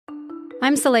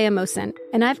I'm Saleha Mohsin,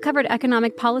 and I've covered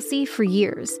economic policy for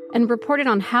years and reported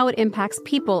on how it impacts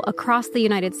people across the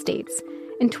United States.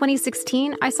 In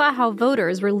 2016, I saw how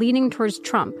voters were leaning towards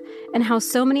Trump and how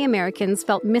so many Americans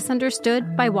felt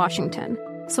misunderstood by Washington.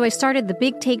 So I started The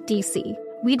Big Take DC.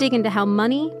 We dig into how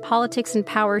money, politics, and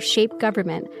power shape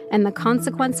government and the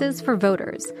consequences for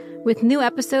voters. With new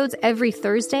episodes every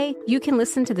Thursday, you can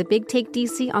listen to The Big Take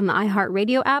DC on the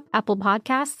iHeartRadio app, Apple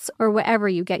Podcasts, or wherever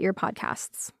you get your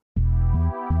podcasts.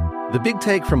 The Big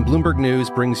Take from Bloomberg News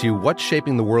brings you what's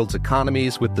shaping the world's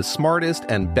economies with the smartest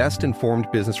and best-informed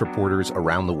business reporters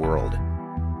around the world.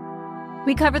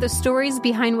 We cover the stories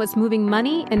behind what's moving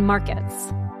money and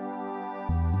markets,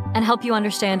 and help you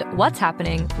understand what's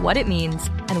happening, what it means,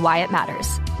 and why it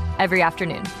matters every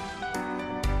afternoon.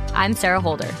 I'm Sarah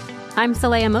Holder. I'm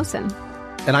Saleha Mohsin.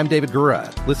 And I'm David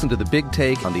Gura. Listen to The Big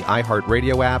Take on the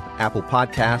iHeartRadio app, Apple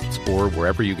Podcasts, or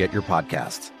wherever you get your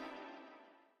podcasts.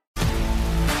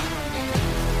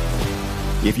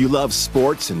 If you love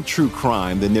sports and true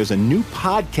crime, then there's a new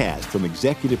podcast from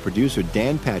executive producer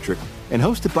Dan Patrick and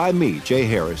hosted by me, Jay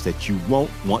Harris, that you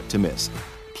won't want to miss.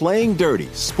 Playing Dirty: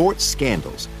 Sports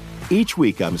Scandals. Each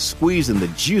week, I'm squeezing the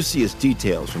juiciest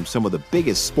details from some of the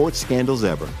biggest sports scandals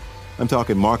ever. I'm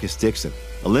talking Marcus Dixon,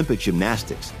 Olympic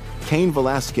gymnastics, Cain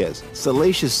Velasquez,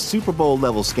 salacious Super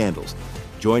Bowl-level scandals.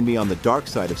 Join me on the dark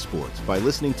side of sports by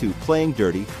listening to Playing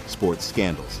Dirty: Sports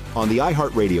Scandals on the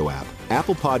iHeartRadio app,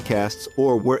 Apple Podcasts,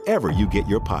 or wherever you get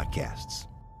your podcasts.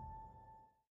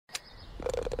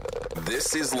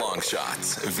 This is Long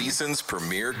Shots, VSiN's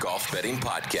premier golf betting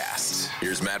podcast.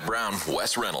 Here's Matt Brown,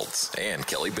 Wes Reynolds, and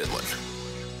Kelly Bidlin.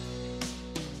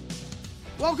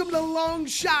 Welcome to Long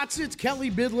Shots. It's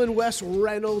Kelly Bidlin, Wes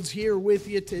Reynolds here with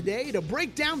you today to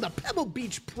break down the Pebble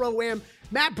Beach Pro-Am.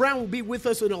 Matt Brown will be with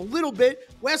us in a little bit.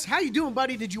 Wes, how you doing,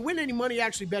 buddy? Did you win any money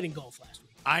actually betting golf last week?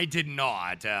 I did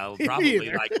not,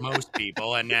 probably like most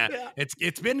people, and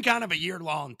it's been kind of a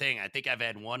year-long thing. I think I've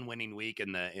had one winning week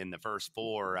in the first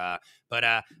four,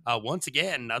 but once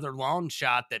again, another long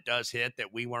shot that does hit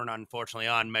that we weren't unfortunately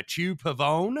on. Mathieu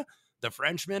Pavone, the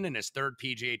Frenchman, in his third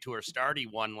PGA Tour start, he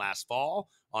won last fall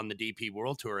on the DP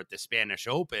World Tour at the Spanish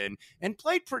Open and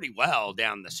played pretty well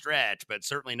down the stretch, but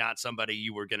certainly not somebody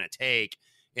you were going to take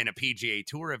in a PGA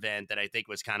Tour event that I think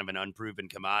was kind of an unproven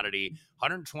commodity.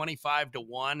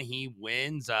 125-1, he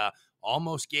wins.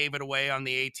 Almost gave it away on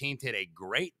the 18th. Hit a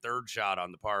great third shot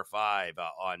on the par 5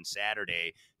 on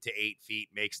Saturday to 8 feet,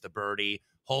 makes the birdie.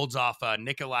 Holds off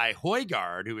Nicolai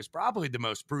Højgaard, who is probably the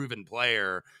most proven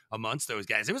player amongst those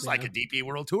guys. It was like a DP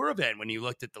World Tour event when you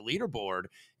looked at the leaderboard,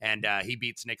 and he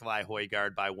beats Nicolai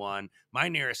Højgaard by 1. My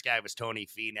nearest guy was Tony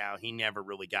Finau. He never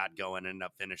really got going, ended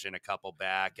up finishing a couple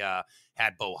back.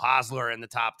 Had Beau Hossler in the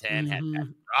top 10, had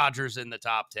Matthew Rogers in the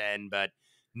top 10, but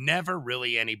never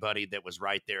really anybody that was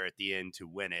right there at the end to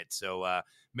win it. So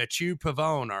Mathieu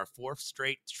Pavone, our fourth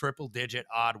straight triple-digit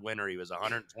odd winner. He was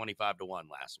 125-1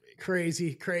 last week.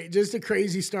 Crazy. Just a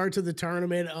crazy start to the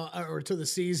tournament or to the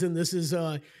season. This is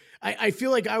I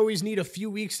feel like I always need a few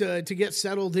weeks to get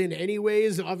settled in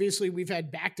anyways. Obviously, we've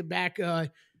had back-to-back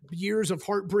years of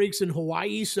heartbreaks in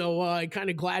Hawaii, so kind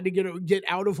of glad to get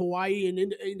out of Hawaii and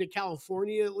into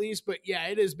California at least. But yeah,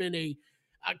 it has been a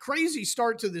crazy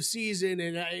start to the season,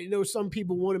 and I know some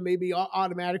people want to maybe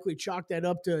automatically chalk that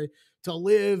up to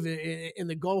live and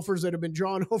the golfers that have been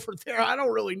drawn over there. I don't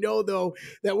really know, though,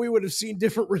 that we would have seen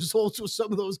different results with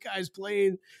some of those guys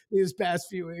playing these past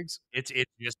few weeks. It's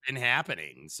just been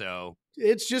happening, so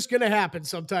it's just going to happen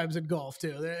sometimes in golf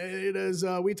too. It is.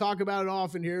 We talk about it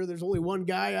often here. There's only one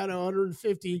guy out of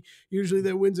 150 usually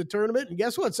that wins a tournament, and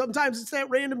guess what? Sometimes it's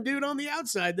that random dude on the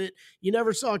outside that you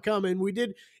never saw coming. We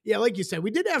did, like you said,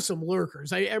 we did have some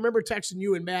lurkers. I remember texting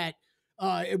you and Matt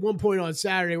at one point on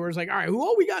Saturday where it's like, all right, who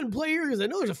all we got in play here? Because I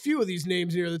know there's a few of these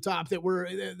names near the top that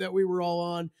we were all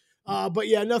on. But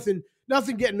yeah, nothing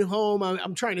getting home.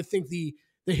 I'm trying to think the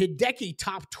Hideki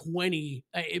top 20.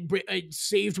 It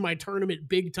saved my tournament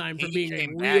big time from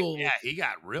being real. Yeah, he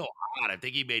got real hot. I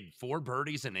think he made 4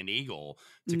 birdies and an eagle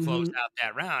to close out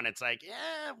that round. It's like,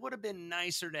 it would have been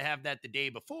nicer to have that the day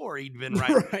before. He'd been right.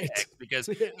 In the mix because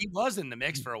he was in the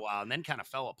mix for a while and then kind of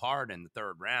fell apart in the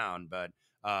third round. But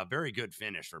very good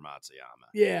finish for Matsuyama.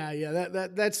 Yeah.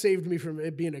 That saved me from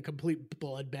it being a complete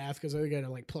bloodbath because I got a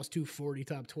like plus 240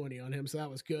 top 20 on him. So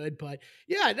that was good. But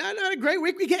yeah, not a great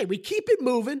week. We keep it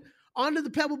moving on to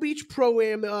the Pebble Beach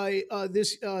Pro-Am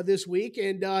this week.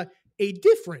 And a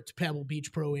different Pebble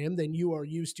Beach Pro-Am than you are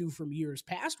used to from years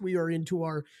past. We are into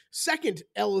our second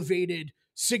elevated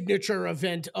signature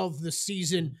event of the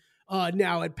season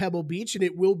now at Pebble Beach, and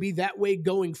it will be that way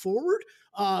going forward.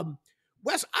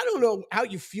 Wes, I don't know how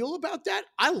you feel about that.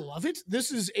 I love it.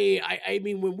 This is I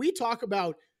mean, when we talk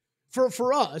about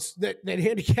for us that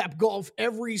handicap golf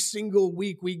every single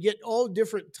week, we get all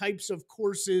different types of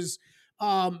courses.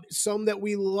 Some that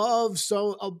we love,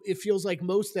 so it feels like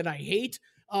most that I hate.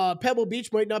 Pebble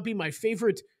Beach might not be my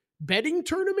favorite betting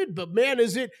tournament, but man,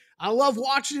 I love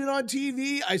watching it on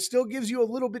TV. It still gives you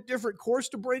a little bit different course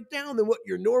to break down than what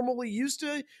you're normally used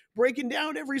to breaking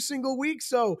down every single week.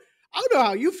 So I don't know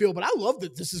how you feel, but I love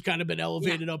that this has kind of been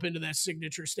elevated up into that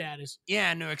signature status.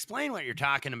 Yeah, no, explain what you're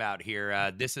talking about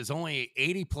here. This is only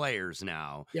 80 players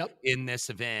now in this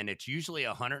event. It's usually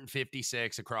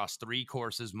 156 across 3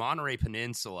 courses. Monterey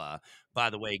Peninsula, by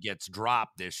the way, gets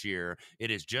dropped this year.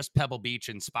 It is just Pebble Beach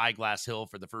and Spyglass Hill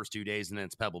for the first 2 days, and then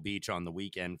it's Pebble Beach on the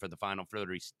weekend for the final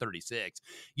 36.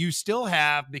 You still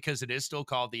have, because it is still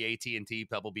called the AT&T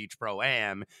Pebble Beach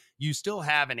Pro-Am, you still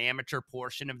have an amateur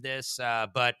portion of this,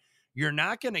 but you're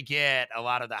not going to get a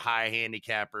lot of the high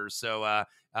handicappers. So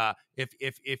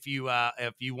if you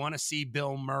want to see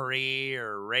Bill Murray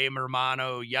or Ray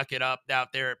Romano yuck it up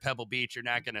out there at Pebble Beach, you're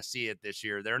not going to see it this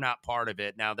year. They're not part of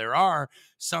it. Now, there are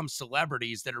some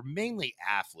celebrities that are mainly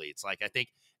athletes. Like I think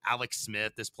Alex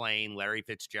Smith is playing, Larry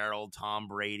Fitzgerald, Tom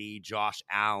Brady, Josh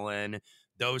Allen,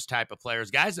 those type of players,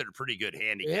 guys that are pretty good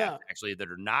handicapped, actually, that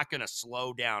are not going to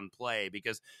slow down play,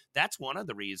 because that's one of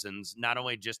the reasons, not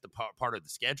only just the part of the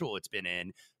schedule it's been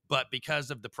in, but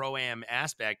because of the Pro-Am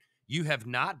aspect, you have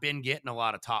not been getting a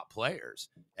lot of top players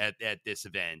at this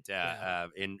event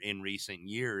in recent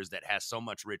years that has so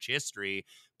much rich history.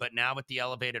 But now with the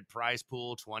elevated prize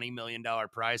pool, $20 million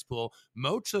prize pool,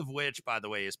 most of which, by the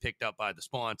way, is picked up by the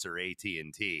sponsor,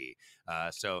 AT&T.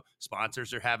 So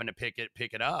sponsors are having to pick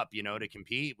it up, to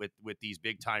compete with these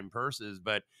big time purses.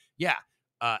 But yeah,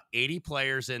 80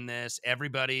 players in this,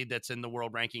 everybody that's in the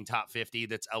world ranking top 50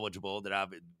 that's eligible, that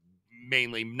I've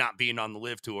mainly not being on the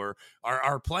Live Tour,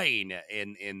 are playing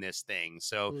in this thing.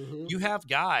 So you have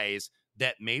guys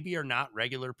that maybe are not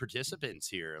regular participants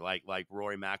here, like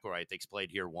Rory McIlroy, I think's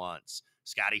played here once.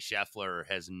 Scotty Scheffler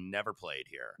has never played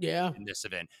here in this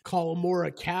event. Colin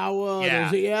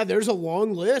Morikawa. There's a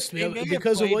long list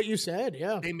because of what you said.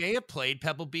 Yeah. They may have played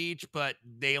Pebble Beach, but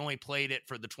they only played it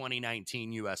for the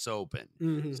 2019 U.S.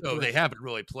 Open. So they haven't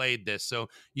really played this. So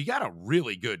you got a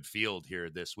really good field here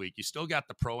this week. You still got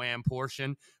the Pro-Am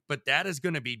portion, but that is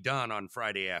going to be done on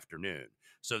Friday afternoon.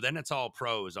 So then it's all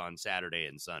pros on Saturday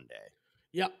and Sunday.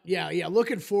 Yeah.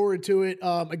 Looking forward to it.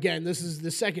 Again, this is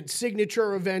the second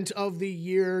signature event of the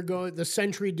year. The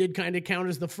Century did kind of count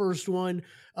as the first one.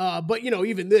 But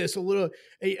even this,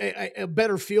 a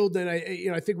better field than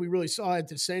I think we really saw at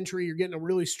the Century. You're getting a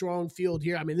really strong field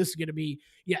here. I mean, this is going to be,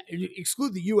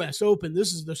 exclude the U.S. Open,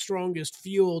 this is the strongest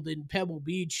field in Pebble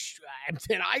Beach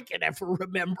that I can ever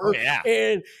remember.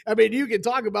 And I mean, you can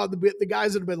talk about the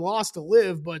guys that have been lost to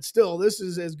Live, but still, this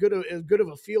is as good of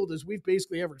a field as we've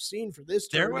basically ever seen for this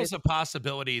tournament. There was a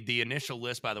possibility, the initial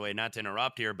list, by the way, not to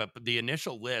interrupt here, but the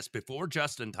initial list before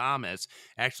Justin Thomas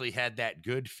actually had that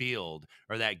good field,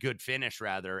 or that good finish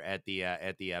rather, at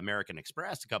the American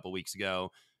Express a couple weeks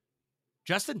ago.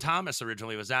 Justin Thomas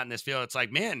originally was out in this field. It's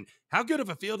like, man, how good of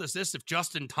a field is this if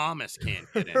Justin Thomas can't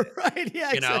get in it? Right,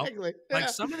 yeah, exactly. Like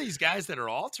some of these guys that are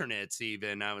alternates,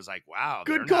 even, I was like, wow.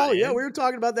 Good call. Yeah, we were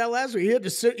talking about that last week.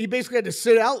 He basically had to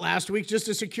sit out last week just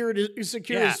to secure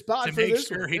his spot to for make this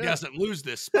sure one. He doesn't lose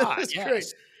this spot. That's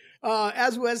yes. great.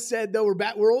 As Wes said, though,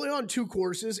 we're only on 2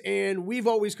 courses, and we've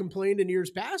always complained in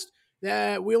years past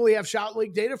that we only have Shot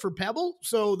Lake data for Pebble.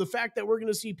 So the fact that we're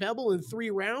going to see Pebble in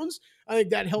 3 rounds, I think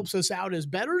that helps us out as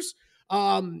bettors.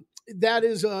 That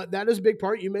is a big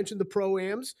part. You mentioned the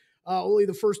Pro-Ams. Only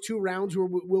the first 2 rounds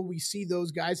will we see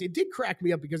those guys. It did crack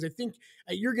me up because I think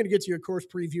you're going to get to your course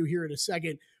preview here in a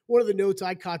second. One of the notes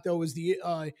I caught, though, was the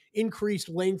increased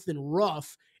length and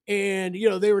rough. And,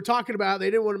 they were talking about they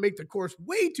didn't want to make the course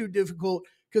way too difficult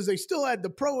because they still had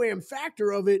the Pro-Am factor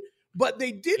of it. But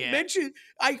they did mention,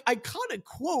 I caught a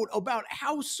quote about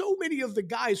how so many of the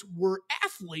guys were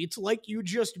athletes, like you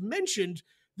just mentioned,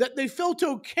 that they felt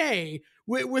okay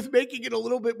with making it a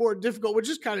little bit more difficult, which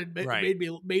just kind of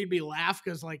made me laugh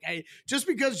because, just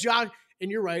because Josh, and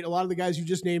you're right, a lot of the guys you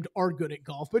just named are good at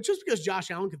golf, but just because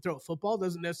Josh Allen can throw a football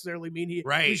doesn't necessarily mean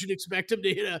we should expect him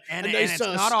to hit a nice, and it's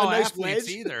not all nice athletes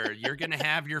wedge. either. You're going to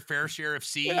have your fair share of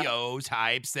CEOs,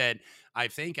 hypes that I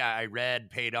think I read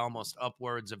paid almost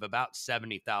upwards of about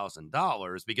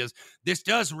 $70,000 because this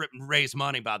does raise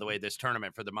money, by the way, this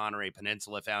tournament for the Monterey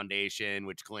Peninsula Foundation,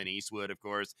 which Clint Eastwood, of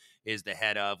course, is the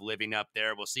head of, living up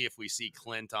there. We'll see if we see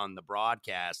Clint on the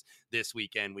broadcast this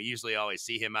weekend. We usually always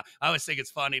see him. I always think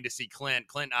it's funny to see Clint.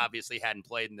 Clint obviously hadn't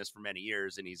played in this for many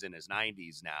years, and he's in his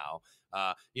 90s now.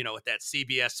 With that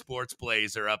CBS Sports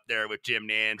blazer up there with Jim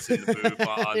Nantz in the booth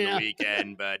on the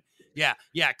weekend. But yeah,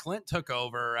 Clint took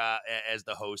over as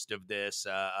the host of this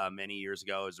many years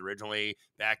ago. It was originally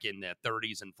back in the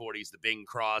 30s and 40s, the Bing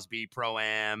Crosby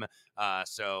Pro-Am.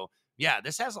 Yeah,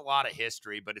 this has a lot of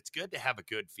history, but it's good to have a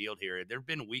good field here. There have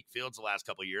been weak fields the last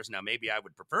couple of years. Now, maybe I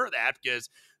would prefer that because,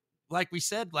 like we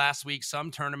said last week,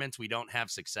 some tournaments we don't have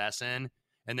success in.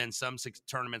 And then some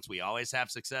tournaments we always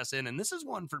have success in. And this is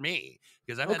one for me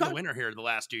because I've had the winner here the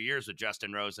last 2 years with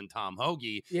Justin Rose and Tom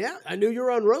Hoagie. Yeah, I knew you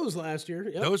were on Rose last year.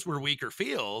 Yep. Those were weaker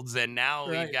fields. And now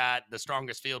we've got the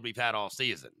strongest field we've had all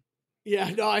season.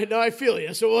 Yeah, no, I feel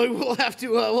you. So we'll have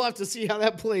to see how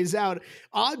that plays out.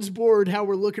 Odds board, how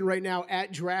we're looking right now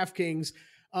at DraftKings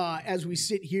as we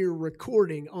sit here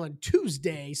recording on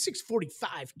Tuesday,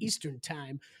 6:45 Eastern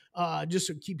time. Just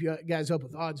to keep you guys up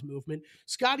with odds movement.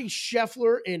 Scotty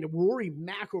Scheffler and Rory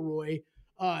McIlroy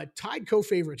tied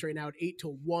co-favorites right now at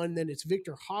 8-1. Then it's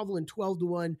Victor Hovland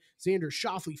 12-1, Xander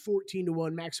Schauffele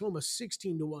 14-1, Max Homa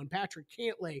 16-1, Patrick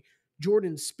Cantlay,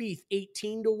 Jordan Spieth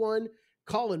 18-1,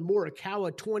 Colin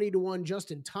Morikawa 20-1,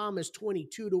 Justin Thomas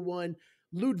 22-1,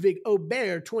 Ludwig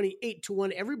Aubert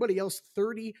 28-1. Everybody else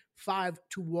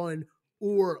 35-1.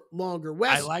 Or longer.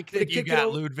 Wes, I like that you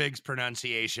got Ludwig's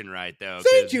pronunciation right, though.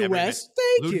 Thank you, Wes.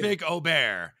 Thank you. Ludwig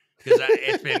Aubert. Because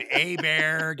it's been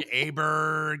Aberg,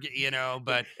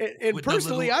 but... And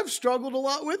personally, I've struggled a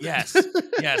lot with it.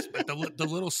 Yes, but the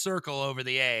little circle over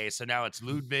the A, so now it's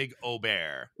Ludwig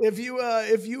Aubert. If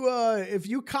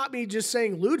you caught me just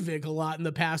saying Ludwig a lot in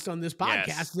the past on this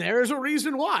podcast, there's a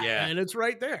reason why, and it's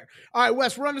right there. All right,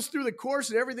 Wes, run us through the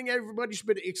course and everything everybody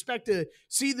should expect to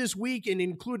see this week, and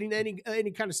including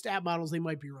any kind of stat models they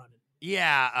might be running.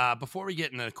 Yeah, before we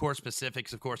get into the course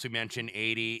specifics, of course, we mentioned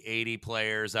 80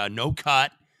 players. No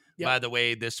cut, by the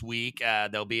way, this week.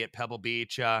 They'll be at Pebble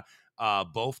Beach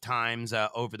both times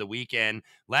over the weekend.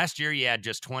 Last year, you had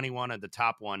just 21 of the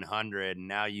top 100, and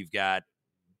now you've got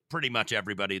pretty much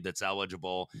everybody that's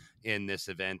eligible in this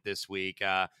event this week.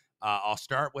 I'll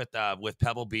start with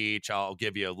Pebble Beach. I'll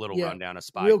give you a little rundown of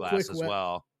Spyglass as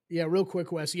well. Yeah, real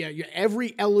quick, Wes. Yeah,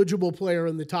 every eligible player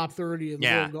in the top 30 of the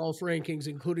World Golf Rankings,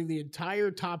 including the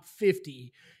entire top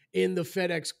 50 in the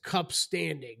FedEx Cup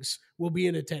standings, will be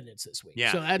in attendance this week.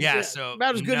 Yeah, so that's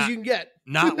about as good as you can get.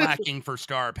 Not lacking for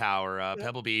star power.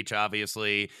 Pebble Beach,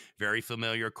 obviously, very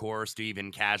familiar course to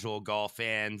even casual golf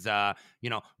fans.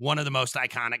 One of the most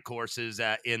iconic courses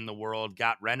in the world,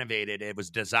 got renovated. It was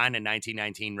designed in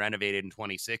 1919, renovated in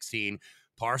 2016.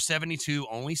 Par 72,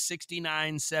 only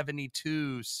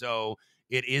 69.72, so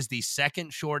it is the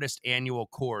second shortest annual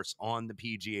course on the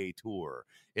PGA Tour.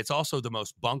 It's also the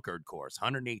most bunkered course,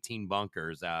 118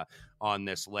 bunkers on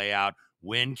this layout.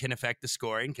 Wind can affect the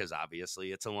scoring because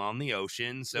obviously it's along the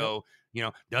ocean, so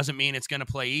doesn't mean it's going to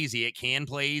play easy. It can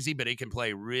play easy, but it can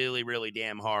play really, really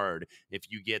damn hard if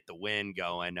you get the wind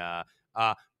going.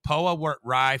 POA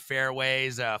Rye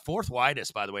fairways, fourth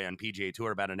widest, by the way, on PGA Tour,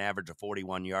 about an average of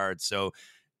 41 yards. So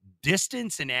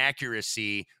distance and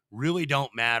accuracy really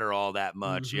don't matter all that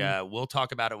much. Mm-hmm. Yeah, we'll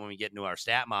talk about it when we get into our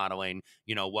stat modeling,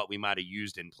 what we might have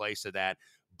used in place of that.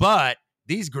 But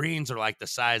these greens are like the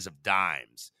size of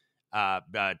dimes.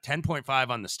 10.5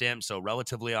 on the stem, so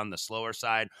relatively on the slower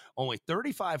side. Only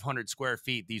 3,500 square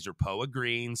feet. These are POA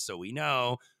greens, so we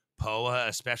know POA,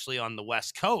 especially on the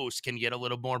West Coast, can get a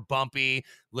little more bumpy, a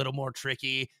little more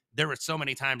tricky. There were so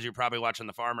many times you're probably watching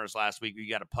the Farmers last week where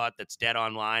you got a putt that's dead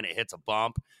on line, it hits a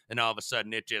bump, and all of a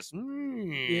sudden it just,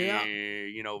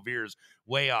 veers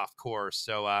way off course.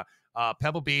 So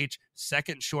Pebble Beach,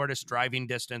 second shortest driving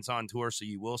distance on tour, so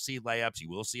you will see layups,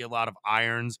 you will see a lot of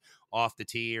irons off the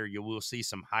tee, or you will see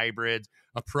some hybrids.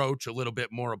 Approach a little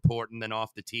bit more important than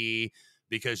off the tee,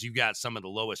 because you've got some of the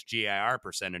lowest GIR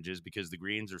percentages because the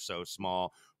greens are so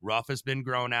small. Rough has been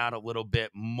grown out a little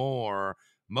bit more.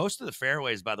 Most of the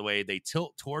fairways, by the way, they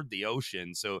tilt toward the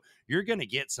ocean. So you're going to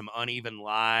get some uneven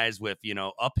lies with,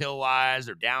 uphill lies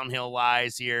or downhill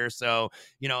lies here. So,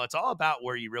 it's all about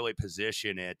where you really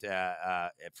position it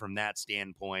from that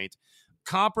standpoint.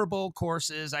 Comparable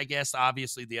courses, I guess,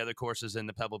 obviously the other courses in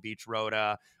the Pebble Beach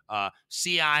Rota,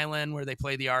 Sea Island, where they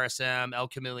play the RSM, El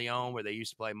Camaleon, where they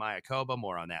used to play Mayakoba,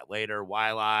 more on that later,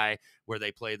 Waialae, where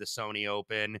they play the Sony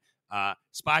Open.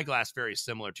 Spyglass, very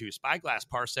similar to Spyglass,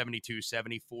 par 72,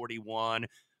 70, 41.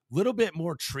 little bit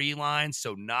more tree line,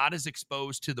 so not as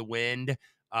exposed to the wind.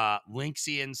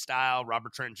 Lynxian style.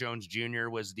 Robert Trent Jones Jr.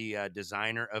 was the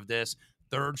designer of this.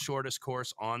 Third shortest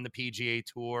course on the PGA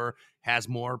Tour, has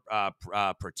more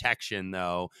protection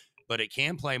though, but it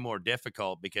can play more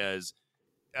difficult because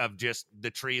of just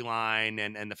the tree line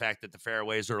and the fact that the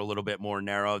fairways are a little bit more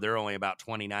narrow. They're only about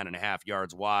 29.5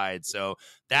 yards wide. So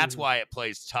that's why it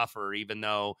plays tougher, even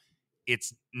though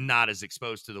it's not as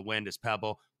exposed to the wind as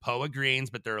Pebble. POA greens,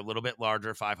 but they're a little bit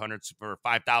larger,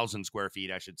 5,000 square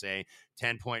feet, I should say.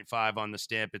 10.5 on the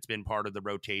Stimp. It's been part of the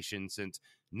rotation since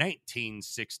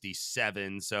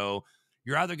 1967. So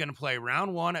you're either going to play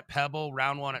round one at Pebble,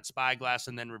 round one at Spyglass,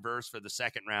 and then reverse for the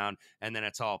second round, and then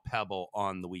it's all Pebble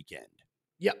on the weekend.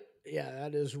 Yep. Yeah,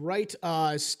 that is right.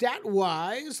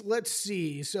 Stat-wise, let's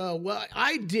see. So what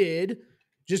I did,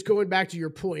 just going back to your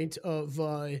point of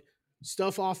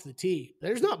stuff off the tee,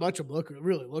 there's not much I'm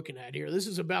really looking at here. This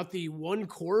is about the one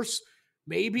course,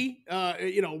 maybe,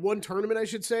 one tournament, I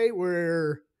should say,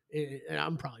 where and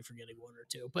I'm probably forgetting one or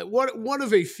two, but one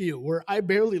of a few where I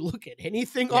barely look at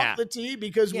anything off the tee,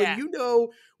 because when you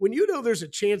know there's a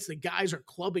chance that guys are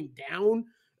clubbing down,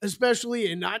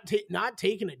 especially, and not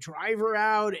taking a driver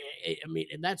out,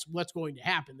 and that's what's going to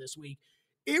happen this week.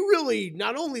 It really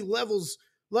not only levels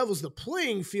the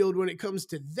playing field when it comes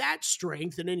to that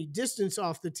strength and any distance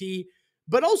off the tee,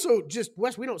 but also just,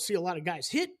 Wes, we don't see a lot of guys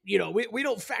hit. We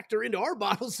don't factor into our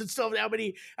bottles and stuff how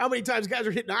many times guys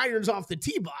are hitting irons off the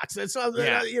tee box. That's something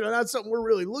that's something we're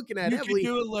really looking at heavily. You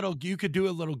could do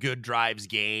a little good drives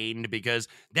gained, because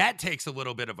that takes a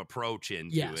little bit of approach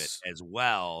into it as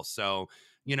well. So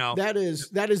that is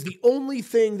the only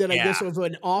thing that I guess of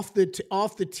an off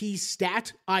the tee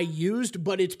stat I used,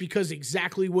 but it's because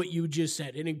exactly what you just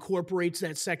said. It incorporates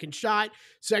that second shot.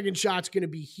 Second shot's going to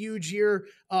be huge here.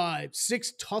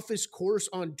 Sixth toughest course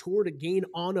on tour to gain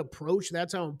on approach.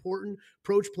 That's how important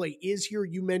approach play is here.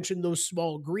 You mentioned those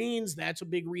small greens. That's a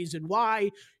big reason why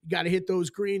you got to hit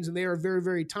those greens, and they are very,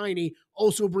 very tiny.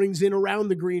 Also brings in around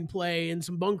the green play and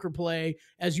some bunker play,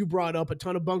 as you brought up, a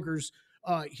ton of bunkers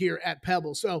here at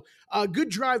Pebble. So good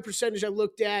drive percentage I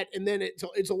looked at, and then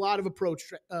it's a lot of approach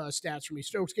stats for me.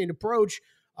 Strokes gained approach,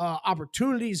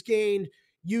 opportunities gained,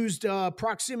 used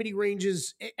proximity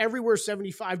ranges everywhere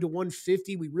 75 to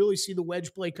 150. We really see the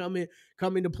wedge play come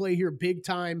into play here big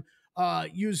time. So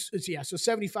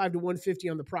 75 to 150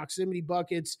 on the proximity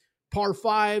buckets. Par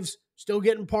fives, still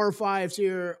getting par fives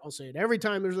here. I'll say it every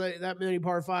time there's that many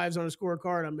par fives on a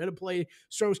scorecard. I'm going to play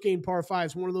strokes gained par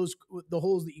fives. One of the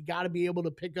holes that you got to be able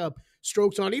to pick up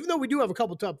strokes on, even though we do have a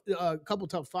couple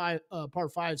tough par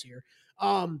fives here.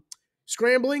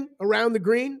 Scrambling around the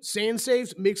green, sand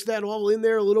safes, mix that all in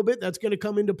there a little bit. That's going to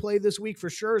come into play this week for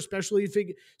sure, especially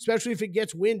if it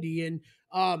gets windy. And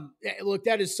look,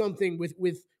 that is something with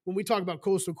when we talk about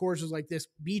coastal courses like this,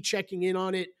 be checking in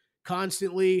on it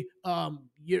constantly.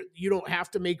 You don't have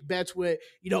to make bets when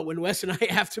Wes and I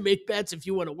have to make bets if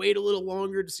you want to wait a little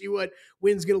longer to see what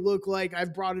wind's going to look like.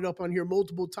 I've brought it up on here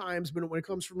multiple times, but when it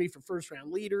comes for me for first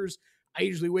round leaders, I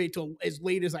usually wait till as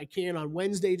late as I can on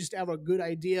Wednesday just to have a good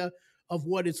idea of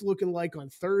what it's looking like on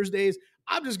Thursdays.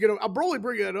 I'm probably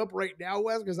bringing it up right now,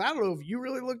 Wes, because I don't know if you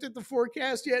really looked at the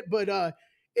forecast yet, but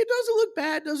it doesn't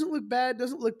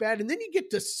look bad. And then you get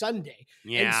to Sunday.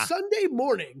 And Sunday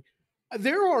morning,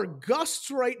 there are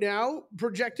gusts right now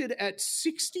projected at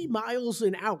 60 miles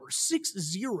an hour,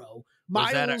 60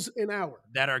 miles an hour.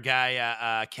 That our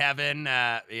guy, Kevin,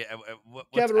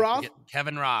 Kevin Roth?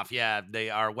 Kevin Roth. Yeah.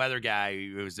 Our weather guy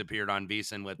who's appeared on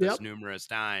VSiN with us numerous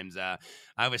times.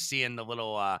 I was seeing the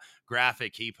little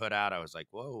graphic he put out. I was like,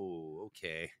 whoa,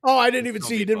 okay. Oh, I didn't even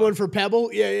see he did one for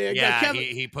Pebble. Yeah.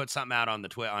 He put something out on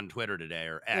on Twitter today,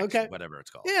 or X, whatever it's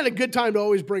called. Yeah, and a good time to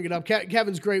always bring it up.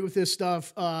 Kevin's great with this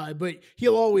stuff, but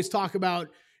he'll always talk about,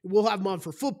 we'll have him on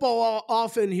for football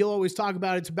often. He'll always talk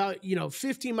about it's about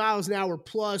 15 miles an hour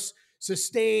plus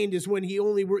sustained is when he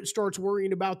only starts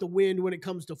worrying about the wind when it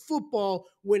comes to football.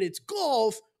 When it's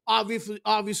golf, obviously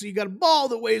you got a ball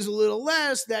that weighs a little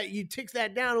less, that you tick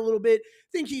that down a little bit.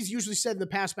 I think he's usually said in the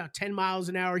past about 10 miles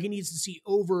an hour. He needs to see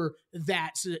over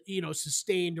that,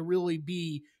 sustained to really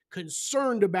be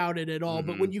concerned about it at all. Mm-hmm.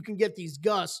 But when you can get these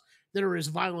gusts that are as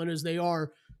violent as they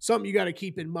are, something you got to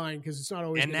keep in mind, because it's not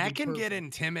always. And that can get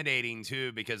intimidating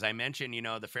too, because I mentioned,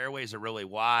 the fairways are really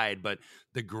wide, but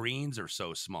the greens are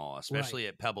so small, especially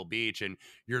at Pebble Beach. And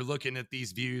you're looking at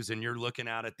these views and you're looking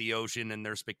out at the ocean and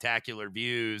they're spectacular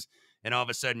views. and all of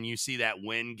a sudden you see that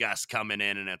wind gust coming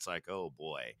in, and it's like, oh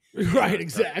boy. Right,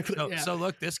 exactly. So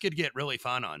look, this could get really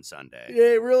fun on Sunday.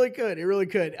 Yeah, it really could. It really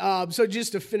could. So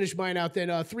just to finish mine out then,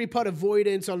 3-putt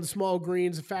avoidance on the small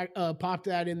greens. In fact, pop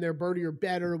that in there, birdie or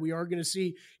better. We are going to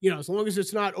see, as long as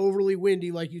it's not overly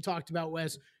windy like you talked about,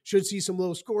 Wes, should see some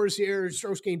low scores here.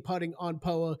 Strokes gained putting on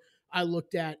POA I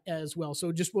looked at as well.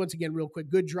 So just once again, real quick,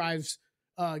 good drives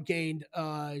gained,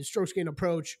 strokes gained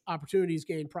approach, opportunities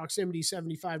gained, proximity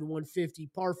 75 to 150,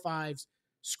 par fives,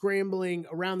 scrambling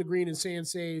around the green and sand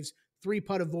saves,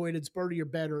 3-putt avoidance, birdie or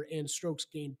better, and strokes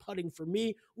gained putting for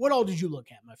me. What all did you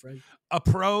look at, my friend?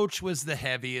 Approach was the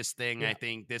heaviest thing. Yeah. I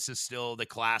think this is still the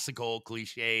classical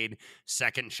cliched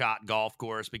second shot golf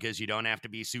course because you don't have to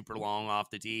be super long off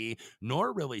the tee,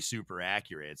 nor really super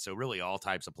accurate. So really all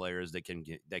types of players that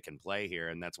can play here.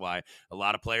 And that's why a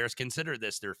lot of players consider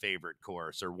this their favorite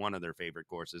course or one of their favorite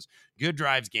courses. Good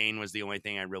drives gained was the only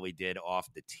thing I really did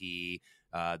off the tee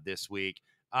this week.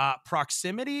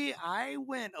 Proximity, I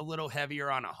went a little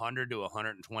heavier on 100 to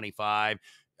 125.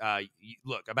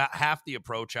 Look, about half the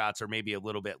approach shots, or maybe a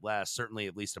little bit less, certainly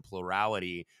at least a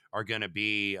plurality, are going to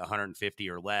be 150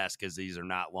 or less because these are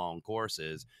not long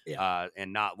courses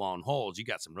and not long holes. You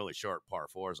got some really short par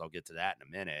fours. I'll get to that in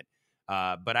a minute.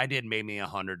 But I did maybe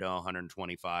 100 to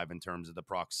 125 in terms of the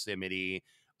proximity.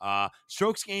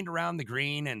 Strokes gained around the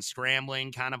green and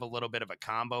scrambling, kind of a little bit of a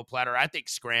combo platter. I think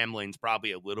scrambling's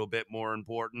probably a little bit more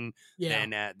important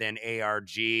than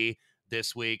ARG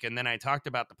this week. And then I talked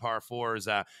about the par fours.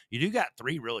 You do got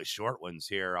 3 really short ones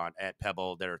here at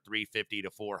Pebble that are 350 to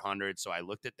 400. So I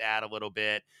looked at that a little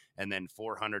bit, and then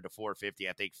 400 to 450.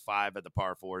 I think 5 of the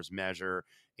par fours measure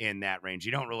in that range.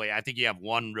 You don't really, I think you have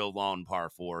 1 real long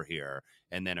par 4 here.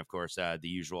 And then of course, the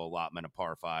usual allotment of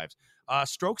par 5s.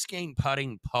 Strokes gained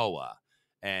putting POA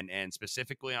and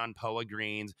specifically on POA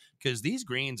greens, because these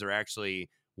greens are actually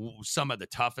some of the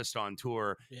toughest on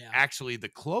tour. Yeah. Actually, the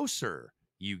closer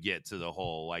you get to the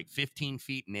hole, like 15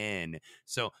 feet and in.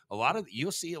 So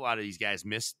you'll see a lot of these guys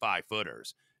miss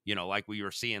 5-footers, like we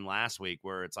were seeing last week,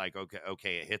 where it's like,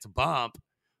 okay, it hits a bump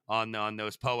on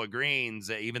those POA greens,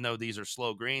 even though these are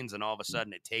slow greens, and all of a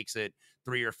sudden it takes it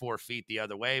 3 or 4 feet the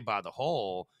other way by the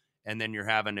hole. And then you're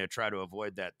having to try to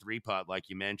avoid that 3-putt, like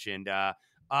you mentioned.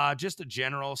 Just a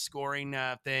general scoring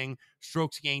thing.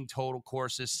 Strokes gained total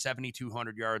courses,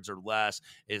 7,200 yards or less,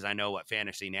 is I know what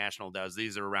Fantasy National does.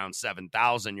 These are around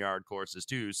 7,000-yard courses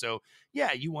too. So,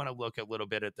 yeah, you want to look a little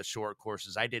bit at the short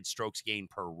courses. I did strokes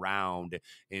gained per round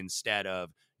instead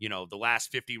of, the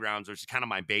last 50 rounds, which is kind of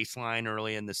my baseline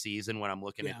early in the season when I'm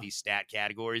looking at these stat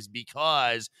categories,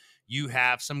 because you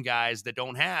have some guys that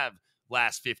don't have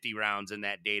last 50 rounds in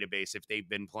that database if they've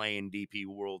been playing DP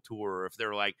World Tour, or if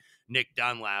they're like Nick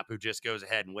Dunlap, who just goes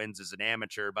ahead and wins as an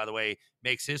amateur, by the way,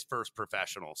 makes his first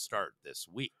professional start this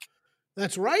week.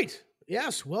 That's right.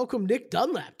 Yes. Welcome, Nick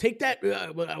Dunlap. Take that.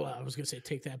 I was going to say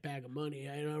take that bag of money.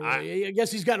 I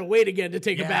guess he's got to wait again to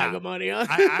take a bag of money. Huh?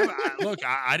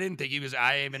 I didn't think he was.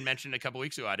 I even mentioned a couple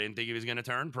weeks ago, I didn't think he was going to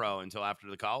turn pro until after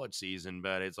the college season,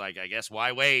 but it's like, I guess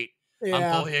why wait? Yeah.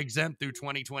 I'm fully exempt through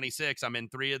 2026. I'm in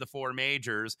 3 of the 4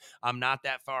 majors. I'm not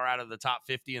that far out of the top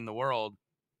 50 in the world.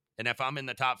 And if I'm in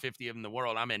the top 50 in the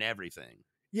world, I'm in everything.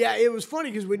 Yeah, it was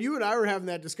funny because when you and I were having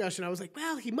that discussion, I was like,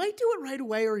 well, he might do it right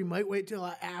away or he might wait till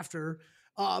after.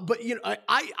 But,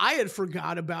 I had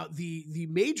forgot about the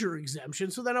major exemption.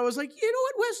 So then I was like, you know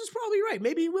what? Wes is probably right.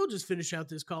 Maybe he will just finish out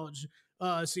this college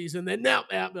season. Then now,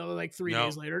 like 3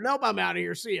 days later, nope, I'm out of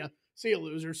here. See ya. See you,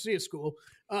 losers. See you, school.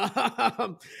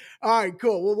 All right,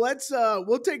 cool. Well,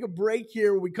 we'll take a break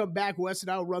here. When we come back, Wes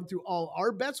and I will run through all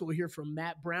our bets. We'll hear from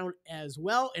Matt Brown as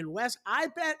well. And Wes, I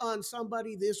bet on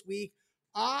somebody this week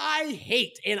I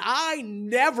hate and I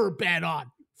never bet on.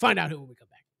 Find out who when we come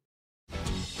back.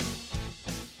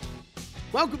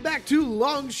 Welcome back to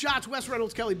Long Shots. Wes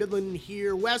Reynolds, Kelly Bidlin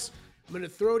here. Wes, I'm going to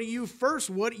throw to you first.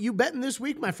 What are you betting this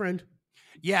week, my friend?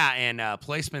 Yeah, and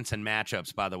placements and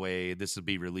matchups, by the way, this will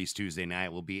be released Tuesday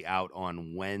night. Will be out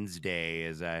on Wednesday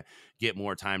as I get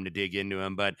more time to dig into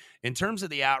them. But in terms of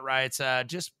the outrights,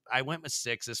 I went with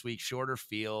 6 this week, shorter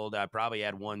field. I probably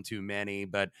had 1 too many,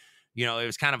 but it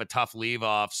was kind of a tough leave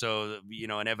off. So,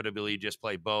 inevitably you just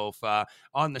play both.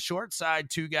 On the short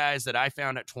side, 2 guys that I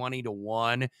found at 20 to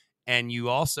 1. And you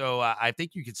also, I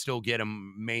think you could still get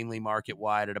them mainly market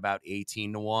wide at about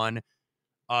 18 to 1.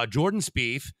 Jordan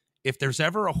Spieth. If there's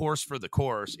ever a horse for the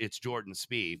course, it's Jordan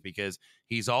Spieth, because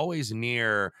he's always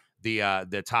near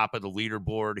the top of the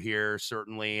leaderboard here.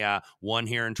 Certainly won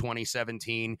here in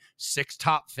 2017, 6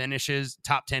 top 10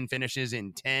 finishes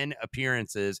in 10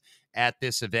 appearances at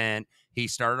this event. He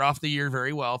started off the year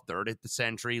very well, third at the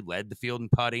Century, led the field in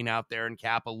putting out there in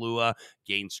Kapalua,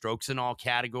 gained strokes in all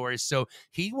categories. So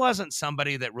he wasn't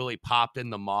somebody that really popped in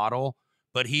the model,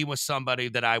 but he was somebody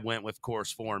that I went with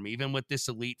course form. Even with this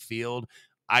elite field,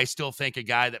 I still think a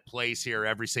guy that plays here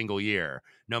every single year,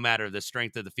 no matter the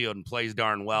strength of the field, and plays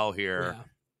darn well here,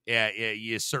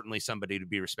 is certainly somebody to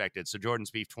be respected. So Jordan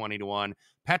Spieth, 20-1.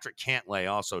 Patrick Cantlay,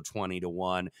 also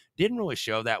 20-1. Didn't really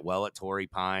show that well at Torrey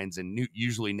Pines and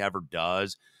usually never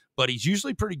does, but he's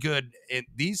usually pretty good. And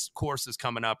these courses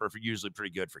coming up are usually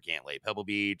pretty good for Cantlay. Pebble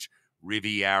Beach,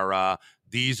 Riviera.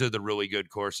 These are the really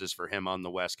good courses for him on the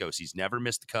West Coast. He's never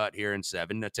missed the cut here in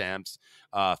 7 attempts.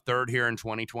 Third here in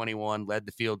 2021, led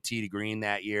the field tee to green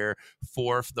that year.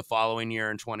 Fourth the following year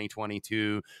in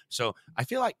 2022. So I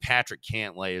feel like Patrick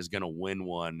Cantlay is going to win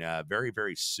one very,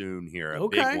 very soon here, a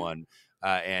big one.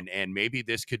 And maybe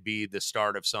this could be the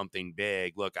start of something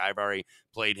big. Look, I've already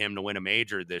played him to win a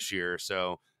major this year,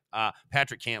 so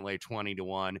Patrick Cantlay,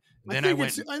 20-1. Then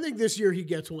I think this year he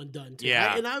gets one done too.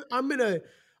 Yeah,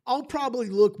 I'll probably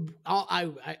look.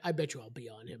 I bet you I'll be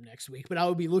on him next week, but I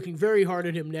will be looking very hard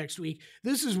at him next week.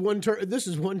 This is one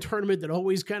tournament that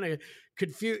always kind of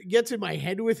gets in my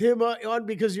head with him on,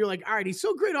 because you're like, all right, he's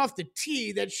so great off the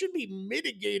tee that should be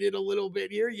mitigated a little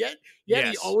bit here. Yet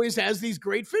he always has these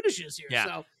great finishes here.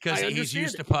 Yeah, because he's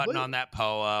used to putting on that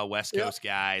POA West Coast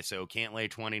guy. So Cantlay,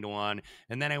 20-1,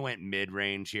 and then I went mid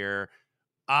range here.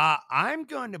 I'm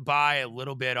going to buy a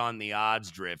little bit on the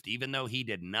odds drift, even though he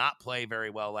did not play very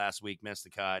well last week, missed the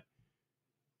cut.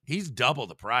 He's double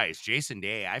the price. Jason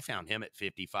Day, I found him at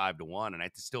 55-1, and I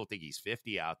still think he's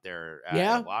 50 out there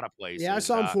at a lot of places. Yeah, I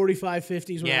saw him 45,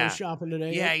 50s when I was shopping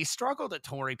today. Yeah, he struggled at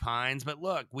Torrey Pines, but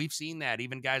look, we've seen that.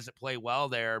 Even guys that play well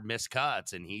there miss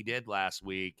cuts, and he did last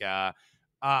week.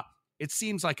 It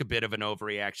seems like a bit of an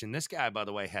overreaction. This guy, by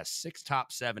the way, has 6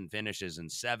 top 7 finishes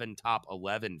and 7 top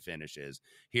 11 finishes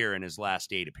here in his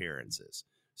last 8 appearances.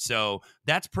 So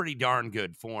that's pretty darn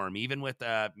good form. Even with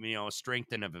a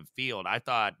strengthening of a field, I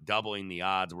thought doubling the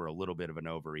odds were a little bit of an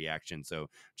overreaction.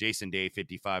 So Jason Day,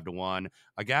 55-1.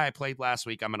 A guy I played last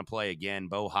week, I'm going to play again,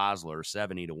 Beau Hossler,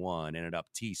 70-1. Ended up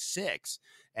T6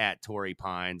 at Torrey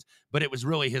Pines. But it was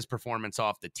really his performance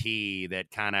off the tee that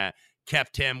kind of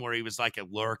kept him where he was like a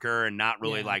lurker and not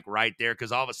really like right there.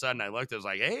 Because all of a sudden I looked, I was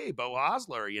like, hey, Beau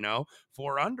Hossler,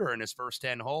 4 under in his first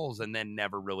 10 holes, and then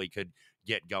never really could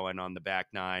get going on the back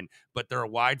 9. But there are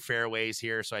wide fairways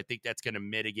here, so I think that's going to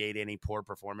mitigate any poor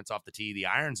performance off the tee. The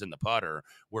irons and the putter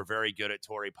were very good at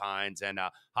Torrey Pines, and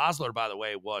Hossler, by the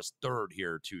way, was 3rd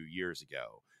here 2 years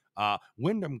ago.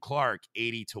 Wyndham Clark,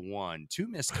 80-1, 2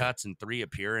 missed cuts and 3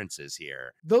 appearances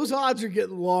here. Those odds are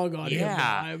getting long on him.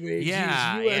 I mean,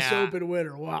 U.S. Open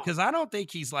winner. Wow. Because I don't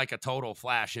think he's like a total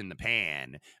flash in the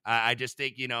pan. I just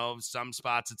think, some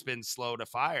spots it's been slow to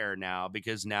fire now,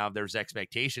 because now there's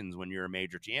expectations when you're a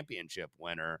major championship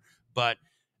winner. But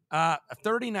a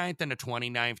 39th and a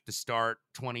 29th to start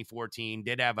 2014,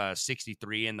 did have a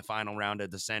 63 in the final round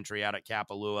of the Century out at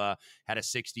Kapalua, had a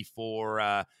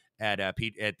 64 at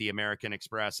the American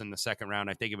Express in the second round.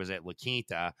 I think it was at La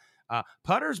Quinta.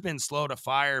 Putter's been slow to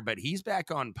fire, but he's back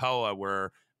on POA,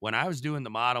 where when I was doing the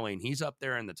modeling, he's up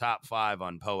there in the top 5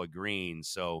 on POA greens.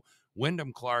 So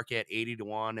Wyndham Clark at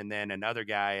 80-1, and then another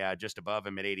guy just above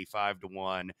him at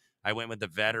 85-1. I went with the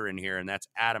veteran here, and that's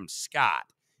Adam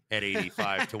Scott at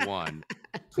 85-1.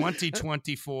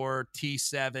 2024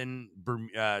 T7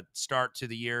 start to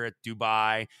the year at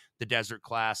Dubai, the Desert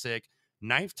Classic.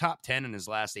 9th top 10 in his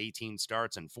last 18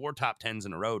 starts, and 4 top 10s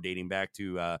in a row dating back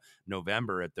to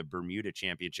November at the Bermuda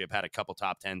Championship. Had a couple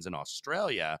top 10s in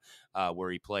Australia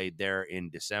where he played there in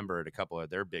December at a couple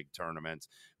of their big tournaments.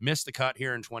 Missed the cut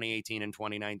here in 2018 and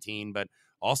 2019, but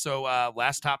also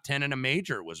last top 10 in a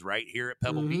major was right here at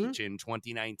Pebble Beach in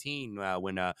 2019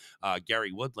 when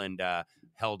Gary Woodland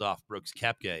held off Brooks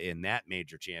Koepka in that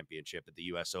major championship at the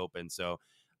U.S. Open. So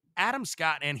Adam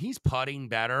Scott, and he's putting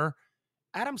better.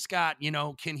 Adam Scott,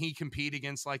 can he compete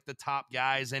against like the top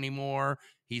guys anymore?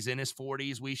 He's in his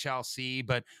 40s. We shall see.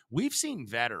 But we've seen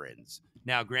veterans.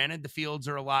 Now, granted, the fields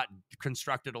are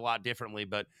constructed a lot differently,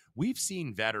 but we've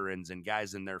seen veterans and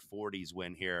guys in their 40s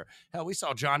win here. Hell, we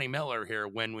saw Johnny Miller here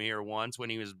win here once when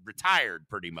he was retired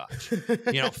pretty much.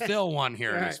 Phil won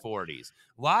here in his 40s.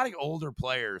 A lot of older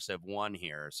players have won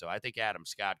here. So I think Adam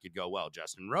Scott could go well.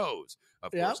 Justin Rose,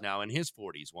 of course, now in his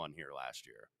 40s, won here last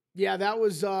year. Yeah, that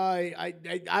was I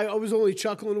was only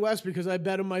chuckling, Wes, because I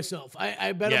bet him myself.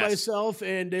 I bet him myself,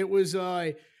 and it was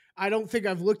I don't think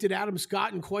I've looked at Adam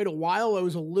Scott in quite a while. I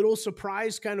was a little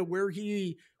surprised kind of where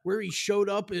he showed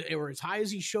up, or as high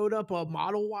as he showed up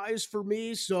model wise for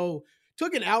me. So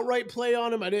took an outright play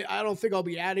on him. I don't think I'll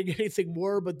be adding anything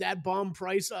more, but that bomb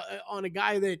price on a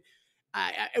guy that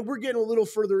we're getting a little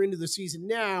further into the season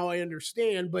now, I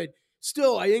understand, but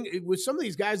still, I think with some of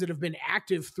these guys that have been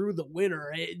active through the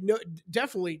winter,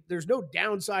 definitely there's no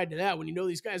downside to that when you know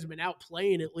these guys have been out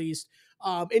playing at least.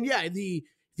 And yeah, if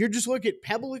you're just looking at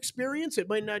Pebble experience, it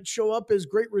might not show up as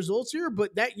great results here,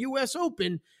 but that U.S.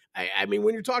 Open, I mean,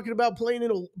 when you're talking about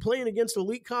playing against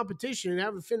elite competition and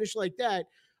having a finish like that,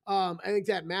 I think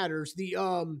that matters. The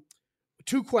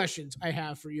two questions I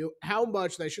have for you: how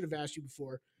much? I should have asked you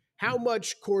before. How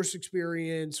much course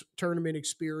experience, tournament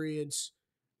experience,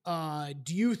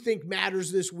 do you think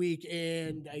matters this week?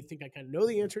 And I think I kind of know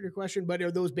the answer to your question, but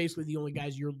are those basically the only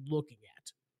guys you're looking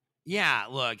at? Yeah,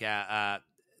 look,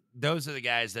 those are the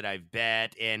guys that I've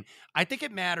bet, and I think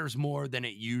it matters more than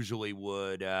it usually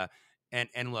would.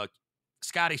 And look,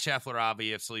 Scotty Scheffler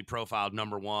obviously profiled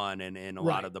number one in a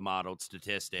lot of the modeled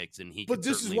statistics, and But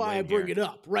this is why I bring it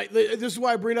up, right? This is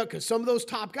why I bring it up, because some of those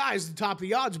top guys, the top of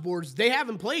the odds boards, they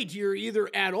haven't played here either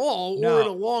at all or in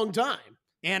a long time.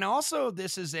 And also,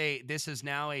 this is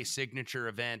now a signature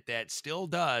event that still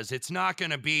does. It's not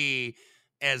going to be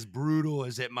as brutal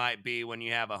as it might be when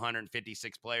you have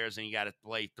 156 players and you got to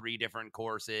play 3 different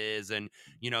courses, and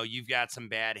you've got some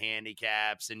bad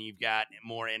handicaps, and you've got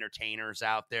more entertainers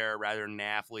out there rather than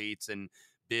athletes and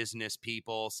business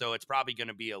people. So it's probably going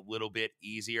to be a little bit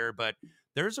easier, but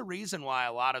there's a reason why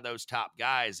a lot of those top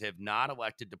guys have not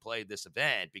elected to play this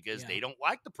event, because they don't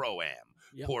like the Pro-Am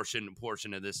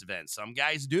portion of this event. Some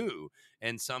guys do,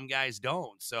 and some guys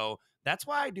don't. So that's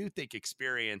why I do think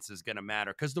experience is going to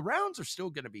matter, because the rounds are still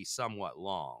going to be somewhat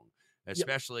long,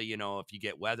 especially, if you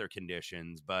get weather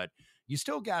conditions, but you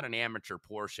still got an amateur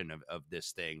portion of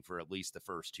this thing for at least the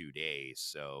first 2 days.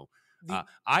 So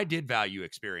I did value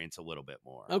experience a little bit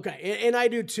more. Okay. And I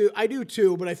do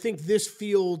too. But I think this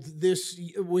field, this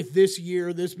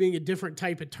year, this being a different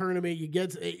type of tournament, you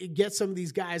get some of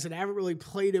these guys that haven't really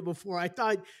played it before. I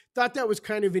thought that was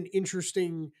kind of an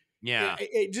interesting,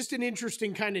 just an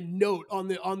interesting kind of note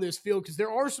on this field, because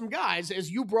there are some guys, as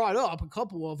you brought up, a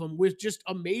couple of them with just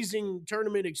amazing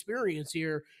tournament experience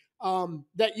here,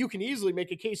 that you can easily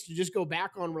make a case to just go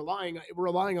back on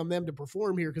relying on them to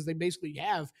perform here, because they basically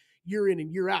have year in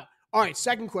and year out. All right,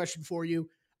 second question for you.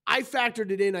 I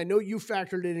factored it in. I know you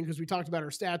factored it in because we talked about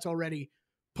our stats already.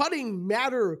 Putting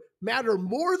matter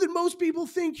more than most people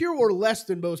think here, or less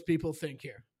than most people think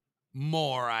here?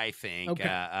 More, I think. Okay.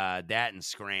 That and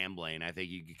scrambling, I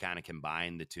think you can kind of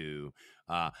combine the two.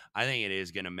 I think it is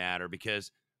going to matter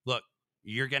because, look,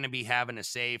 you're going to be having to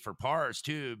save for pars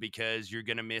too, because you're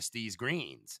going to miss these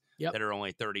greens that are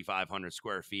only 3,500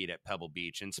 square feet at Pebble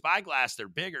Beach. And Spyglass, they're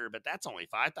bigger, but that's only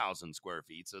 5,000 square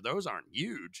feet. So those aren't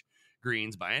huge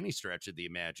greens by any stretch of the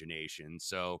imagination.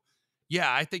 So,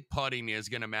 yeah, I think putting is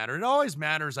going to matter. It always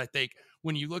matters, I think,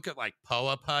 when you look at like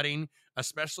POA putting,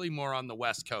 especially more on the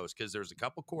West Coast, because there's a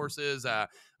couple courses. I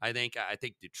think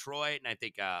Detroit, and I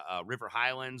think River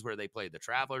Highlands, where they play the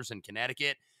Travelers in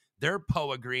Connecticut. They're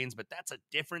POA greens, but that's a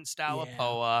different style of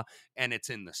POA, and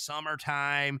it's in the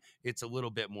summertime. It's a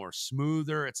little bit more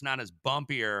smoother. It's not as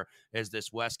bumpier as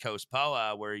this West Coast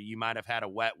POA, where you might have had a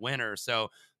wet winter. So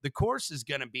the course is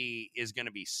going to be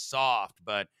soft,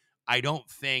 but I don't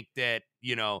think that,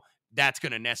 that's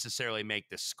going to necessarily make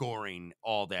the scoring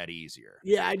all that easier.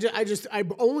 Yeah, I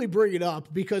only bring it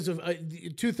up because of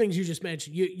two things you just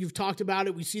mentioned. You've talked about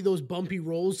it. We see those bumpy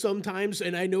rolls sometimes,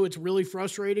 and I know it's really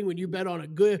frustrating when you bet on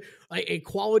a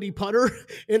quality putter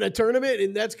in a tournament,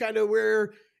 and that's kind of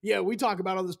where we talk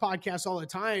about on this podcast all the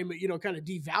time. Kind of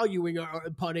devaluing our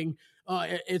putting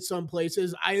at some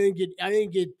places. I think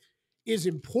it is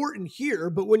important here,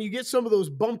 but when you get some of those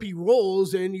bumpy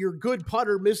rolls and your good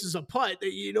putter misses a putt that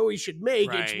he should make,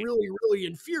 It's really, really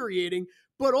infuriating.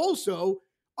 But also,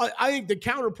 I think the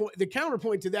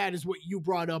counterpoint to that is what you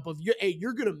brought up of,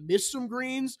 you're going to miss some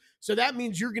greens, so that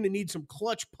means you're going to need some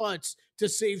clutch putts to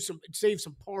save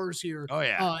some pars here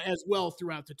as well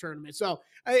throughout the tournament. So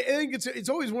I think it's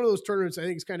always one of those tournaments. I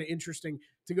think it's kind of interesting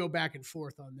to go back and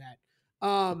forth on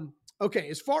that. Okay,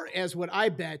 as far as what I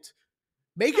bet,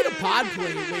 make it a pod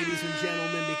play, ladies and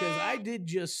gentlemen, because I did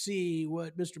just see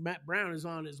what Mr. Matt Brown is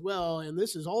on as well, and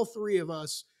this is all three of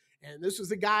us, and this was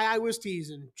the guy I was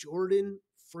teasing, Jordan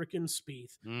freaking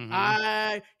Spieth.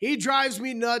 Mm-hmm. He drives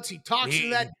me nuts. He talks to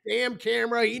that damn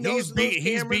camera. He knows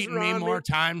he's beaten me more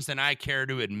times than I care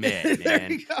to admit,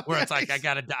 man. Where it's like, I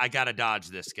gotta dodge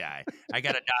this guy.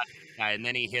 And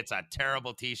then he hits a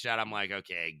terrible tee shot. I'm like,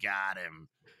 okay, got him.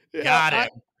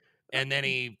 And then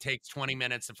he takes 20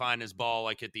 minutes to find his ball,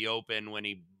 like at the Open when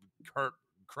he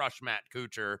crushed Matt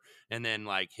Kuchar, and then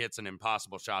like hits an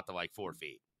impossible shot to like 4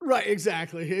 feet. Right,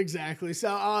 exactly.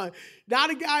 So, not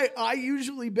a guy I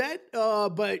usually bet,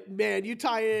 but man, you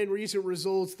tie in recent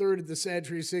results, 3rd at the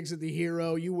Century, 6th at the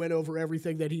Hero. You went over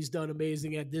everything that he's done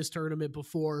amazing at this tournament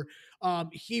before.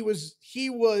 He was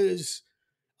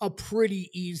a pretty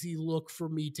easy look for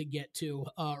me to get to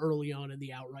early on in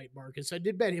the outright market. So I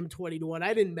did bet him 20-1.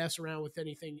 I didn't mess around with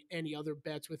any other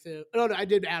bets with him. No, I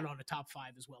did add on a top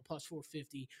 5 as well, plus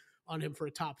 450 on him for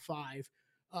a top 5.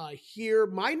 Here,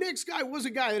 my next guy was a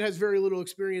guy that has very little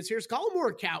experience. Here's Collin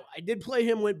Morikawa. I did play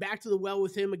him, went back to the well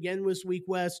with him again this week,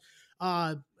 Wes.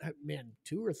 Man,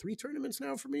 2 or 3 tournaments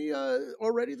now for me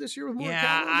already this year with Morikawa.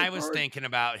 Yeah, I was thinking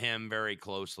about him very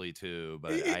closely too,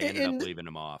 but I ended up leaving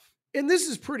him off. And this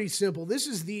is pretty simple. This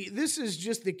is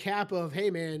just the cap of, hey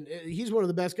man, he's one of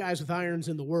the best guys with irons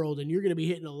in the world, and you're going to be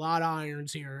hitting a lot of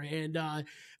irons here. And I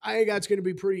think that's going to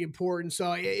be pretty important.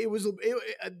 So it was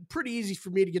pretty easy for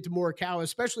me to get to Morikawa,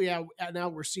 especially now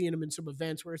we're seeing him in some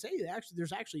events where it's, hey,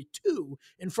 there's actually 2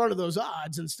 in front of those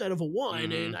odds instead of a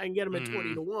 1, and I can get him at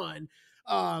 20-1.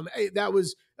 That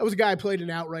was a guy I played an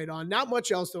outright on. Not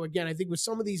much else though. Again, I think with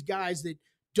some of these guys that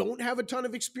don't have a ton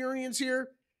of experience here,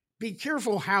 be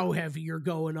careful how heavy you're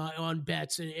going on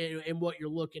bets and what you're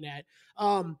looking at.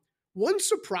 One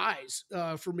surprise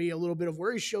for me, a little bit of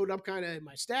where he showed up kind of in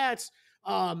my stats,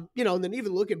 and then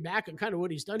even looking back on kind of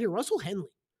what he's done here, Russell Henley.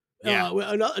 Yeah.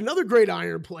 Another great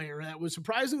iron player that was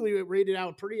surprisingly rated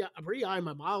out pretty high.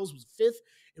 My miles was 5th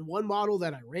in one model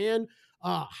that I ran,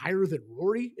 higher than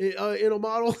Rory in a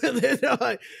model. And then,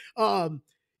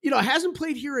 hasn't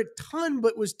played here a ton,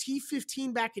 but was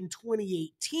T15 back in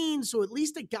 2018. So at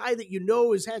least a guy that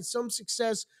has had some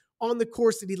success on the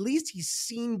course that at least he's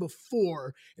seen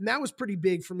before. And that was pretty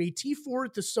big for me. T4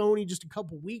 at the Sony just a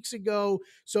couple weeks ago.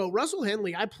 So Russell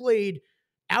Henley, I played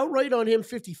outright on him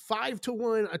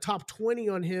 55-1, a top 20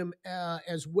 on him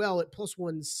as well at plus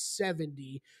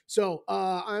 170. So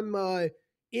I'm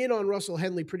in on Russell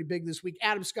Henley pretty big this week.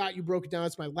 Adam Scott, you broke it down.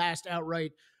 That's my last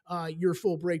outright. Your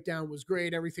full breakdown was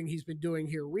great. Everything he's been doing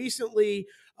here recently.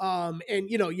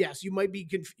 Yes, you might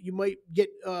get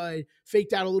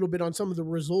faked out a little bit on some of the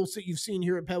results that you've seen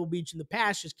here at Pebble Beach in the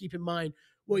past. Just keep in mind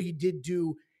what he did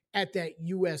do at that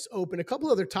U.S. Open. A couple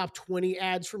other top 20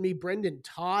 ads for me. Brendan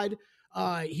Todd.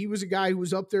 He was a guy who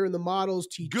was up there in the models.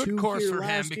 T2 good course for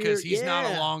him because he's not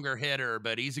a longer hitter,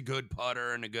 but he's a good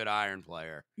putter and a good iron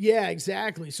player. Yeah,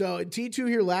 exactly. So T2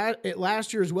 here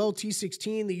last year as well.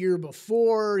 T16 the year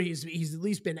before. He's at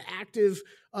least been active.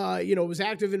 Was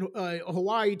active in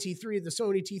Hawaii. T3 at the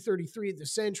Sony. T33 at the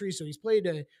Century. So he's played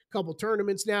a couple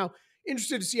tournaments now.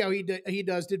 Interested to see how he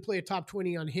does. Did play a top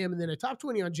 20 on him, and then a top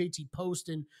 20 on JT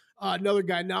Poston. Another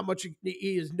guy, not much.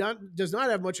 He does not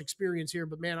have much experience here,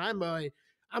 but man,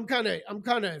 I'm kind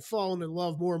of falling in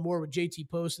love more and more with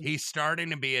JT Poston. He's starting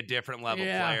to be a different level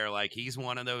player. Like he's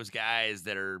one of those guys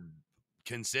that are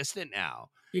consistent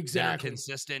now. Exactly,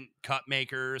 consistent cut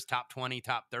makers, top 20,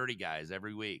 top 30 guys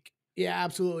every week. Yeah,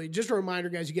 absolutely. Just a reminder,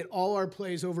 guys, you get all our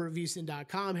plays over at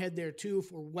vsin.com. Head there, too,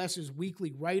 for Wes's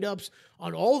weekly write-ups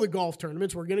on all the golf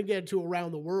tournaments. We're going to get to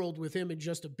around the world with him in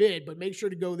just a bit, but make sure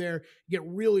to go there, get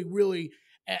really, really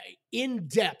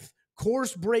in-depth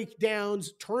course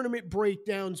breakdowns, tournament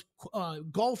breakdowns,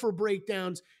 golfer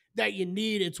breakdowns that you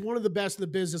need. It's one of the best in the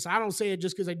business. I don't say it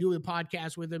just because I do the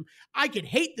podcast with him. I could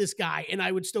hate this guy, and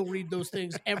I would still read those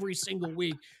things every single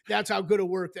week. That's how good a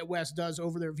work that Wes does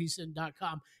over there at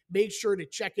vsin.com. Make sure to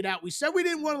check it out. We said we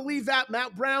didn't want to leave that.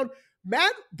 Matt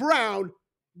Brown,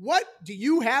 what do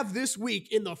you have this week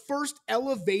in the first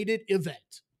elevated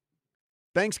event?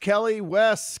 Thanks, Kelly.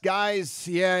 Wes, guys,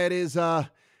 yeah, it is an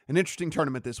interesting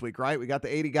tournament this week, right? We got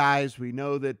the 80 guys. We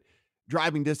know that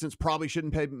driving distance probably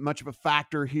shouldn't play much of a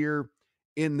factor here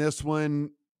in this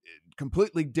one.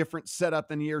 Completely different setup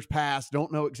than years past.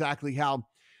 Don't know exactly how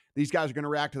these guys are going to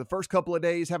react to the first couple of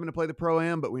days having to play the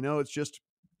Pro-Am, but we know it's just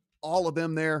all of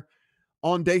them there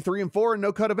on day 3 and 4 and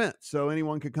no cut events. So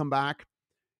anyone could come back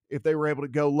if they were able to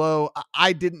go low.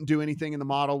 I didn't do anything in the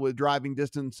model with driving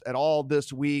distance at all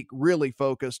this week, really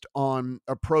focused on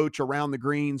approach around the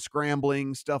green,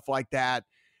 scrambling, stuff like that.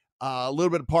 A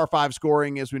little bit of par 5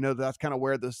 scoring, as we know that's kind of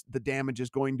where the damage is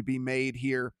going to be made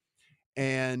here.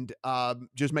 And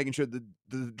just making sure the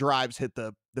drives hit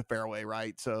the fairway,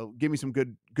 right? So give me some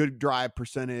good drive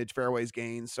percentage, fairways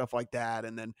gains, stuff like that.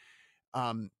 And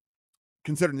then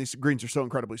considering these greens are so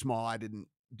incredibly small, I didn't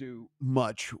do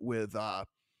much with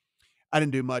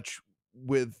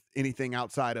anything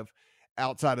outside of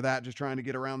that, just trying to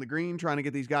get around the green, trying to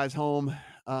get these guys home.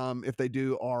 If they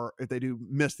do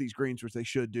miss these greens, which they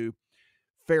should do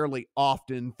fairly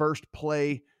often. First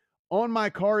play on my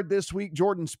card this week,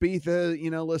 Jordan Spieth.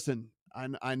 Listen,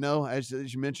 I know as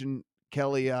you mentioned,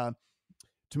 Kelly to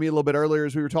me a little bit earlier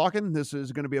as we were talking. This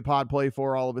is going to be a pod play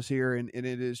for all of us here. And it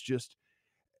is just,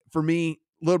 for me,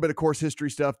 a little bit of course history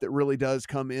stuff that really does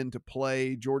come into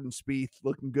play. Jordan Spieth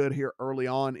looking good here early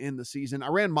on in the season. I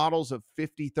ran models of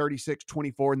 50, 36,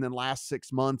 24, and then last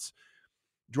 6 months,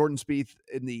 Jordan Spieth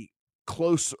in the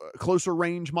closer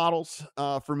range models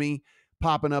for me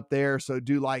popping up there. So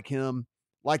do like him.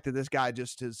 Like that this guy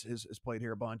just has played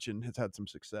here a bunch and has had some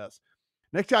success.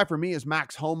 Next guy for me is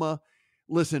Max Homa.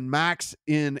 Listen, Max,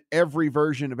 in every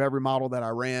version of every model that I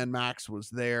ran, Max was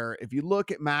there. If you look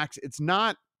at Max, it's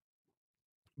not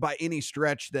by any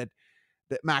stretch that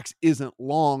Max isn't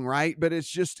long, right? But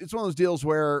it's one of those deals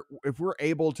where if we're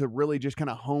able to really just kind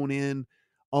of hone in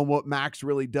on what Max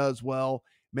really does well,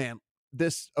 man,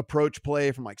 this approach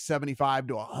play from like 75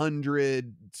 to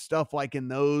 100, stuff like in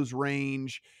those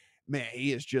range, man,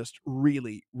 he is just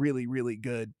really, really, really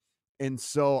good. And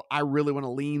so I really want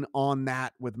to lean on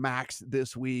that with Max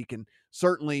this week. And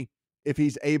certainly if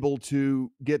he's able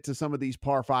to get to some of these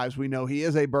par fives, we know he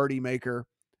is a birdie maker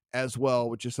as well,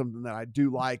 which is something that I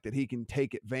do like, that he can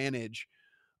take advantage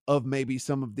of maybe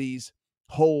some of these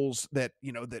holes that,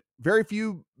 that very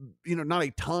few, not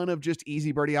a ton of just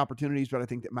easy birdie opportunities, but I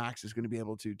think that Max is going to be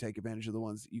able to take advantage of the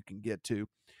ones that you can get to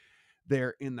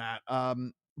there in that.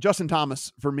 Justin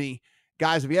Thomas for me,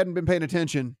 guys, if you hadn't been paying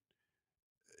attention,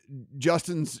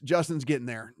 Justin's getting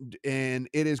there, and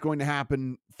it is going to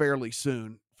happen fairly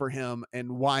soon for him.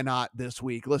 And why not this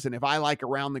week? Listen, if I like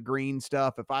around the green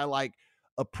stuff, if I like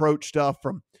approach stuff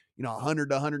from 100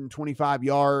 to 125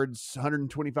 yards,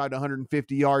 125 to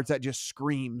 150 yards, that just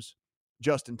screams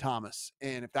Justin Thomas.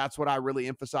 And if that's what I really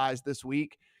emphasize this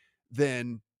week,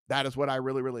 then that is what I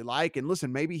really, really like. And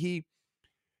listen, maybe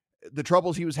the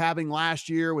troubles he was having last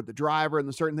year with the driver and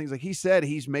the certain things, like he said,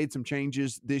 he's made some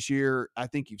changes this year. I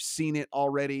think you've seen it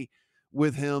already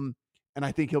with him. And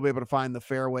I think he'll be able to find the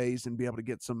fairways and be able to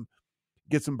get some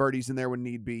birdies in there when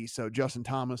need be. So Justin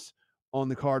Thomas on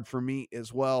the card for me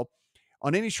as well.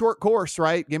 On any short course,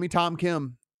 right? Give me Tom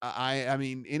Kim. I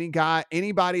mean,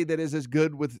 anybody that is as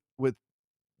good with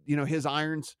his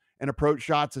irons and approach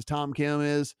shots as Tom Kim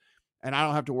is, and I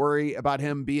don't have to worry about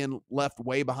him being left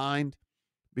way behind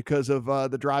because of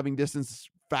the driving distance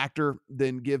factor,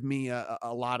 then give me a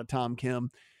lot of Tom Kim.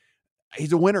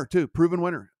 He's a winner too, proven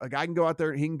winner. A guy can go out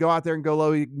there, he can go out there and go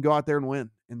low, he can go out there and win.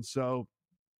 And so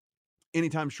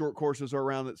anytime short courses are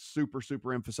around that super,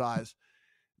 super emphasize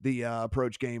the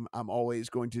approach game, I'm always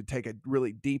going to take a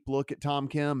really deep look at Tom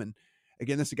Kim. And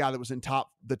again, this is a guy that was in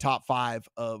the top 5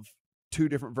 of 2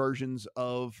 different versions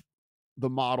of the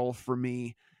model for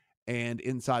me, and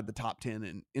inside the top 10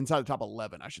 and inside the top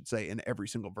 11, I should say, in every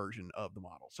single version of the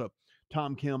model. So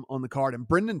Tom Kim on the card. And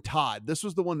Brendan Todd, this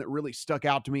was the one that really stuck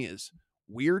out to me as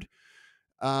weird.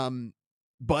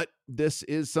 But this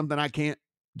is something I can't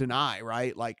deny,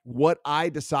 right? Like what I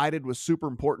decided was super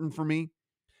important for me.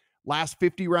 Last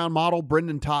 50 round model,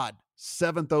 Brendan Todd,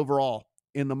 7th overall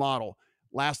in the model.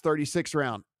 Last 36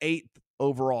 round, 8th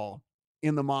overall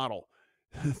in the model.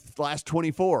 Last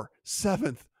 24,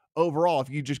 7th overall. If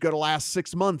you just go to last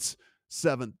 6 months,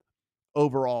 7th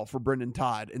overall for Brendan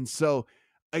Todd. And so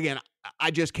again,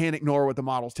 I just can't ignore what the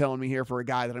model's telling me here for a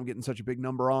guy that I'm getting such a big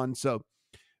number on. So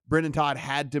Brendan Todd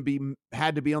had to be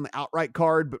on the outright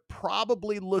card, but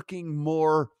probably looking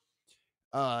more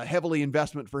heavily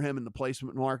investment for him in the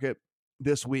placement market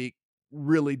this week.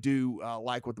 Really do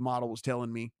like what the model was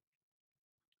telling me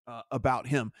about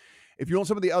him. If you want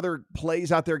some of the other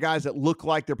plays out there, guys, that look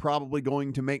like they're probably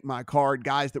going to make my card,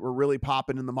 guys that were really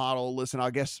popping in the model, listen,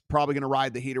 I guess probably going to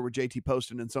ride the heater with JT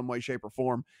Poston in some way, shape, or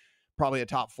form. Probably a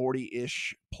top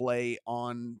 40-ish play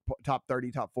on top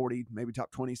 30, top 40, maybe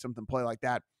top 20, something play like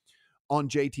that on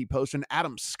JT Poston.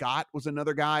 Adam Scott was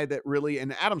another guy that really,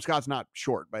 and Adam Scott's not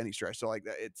short by any stretch. So like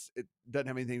that, it doesn't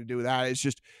have anything to do with that. It's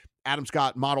just Adam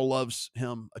Scott, model loves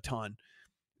him a ton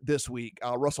this week.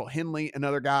 Russell Henley,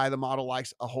 another guy the model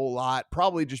likes a whole lot.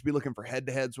 Probably just be looking for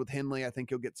head-to-heads with Henley. I think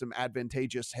he'll get some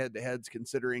advantageous head-to-heads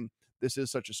considering this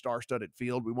is such a star-studded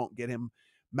field. We won't get him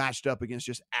matched up against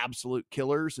just absolute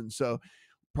killers. And so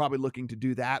probably looking to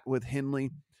do that with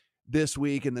Henley this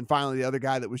week. And then finally, the other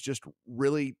guy that was just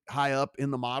really high up in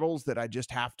the models that I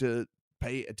just have to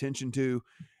pay attention to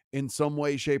in some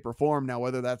way, shape, or form. Now,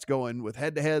 whether that's going with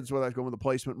head-to-heads, whether that's going with the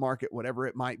placement market, whatever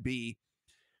it might be,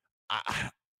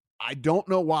 I don't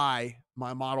know why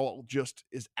my model just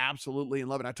is absolutely in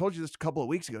love. And I told you this a couple of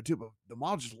weeks ago too, but the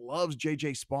model just loves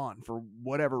JJ Spawn for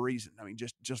whatever reason. I mean,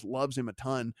 just loves him a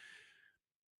ton.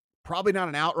 Probably not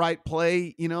an outright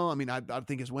play, I mean, I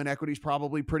think his win equity is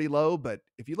probably pretty low, but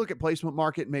if you look at placement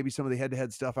market, maybe some of the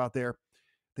head-to-head stuff out there,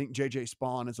 I think JJ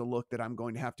Spawn is a look that I'm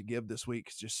going to have to give this week.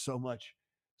 It's just so much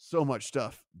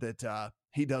stuff that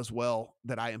he does well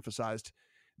that I emphasized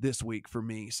this week for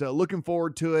me. So looking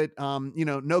forward to it.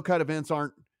 No cut events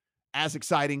aren't as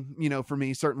exciting, for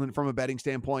me, certainly from a betting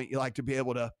standpoint. You like to be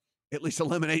able to at least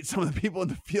eliminate some of the people in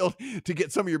the field to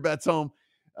get some of your bets home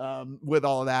with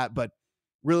all of that. But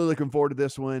really looking forward to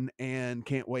this one and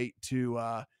can't wait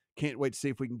to see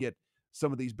if we can get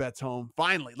some of these bets home.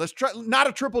 Finally, let's try not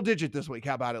a triple digit this week.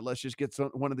 How about it? Let's just get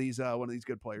one of these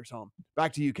good players home.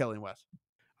 Back to you, Kelly and Wes.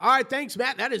 All right, thanks,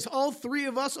 Matt. That is all three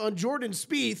of us on Jordan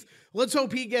Spieth. Let's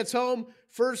hope he gets home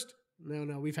first.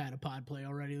 No, we've had a pod play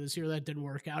already this year. That didn't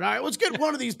work out. All right, let's get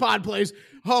one of these pod plays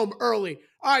home early.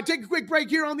 All right, take a quick break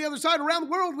here on the other side around the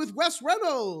world with Wes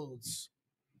Reynolds.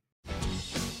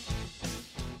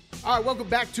 All right, welcome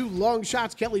back to Long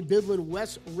Shots. Kelly Bidlin,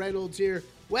 Wes Reynolds here.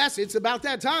 Wes, it's about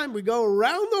that time. We go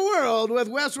around the world with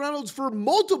Wes Reynolds for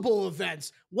multiple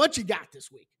events. What you got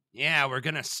this week? Yeah, we're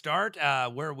going to start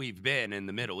where we've been in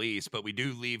the Middle East, but we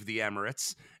do leave the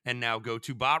Emirates and now go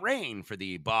to Bahrain for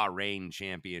the Bahrain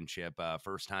Championship,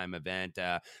 first-time event.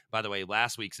 By the way,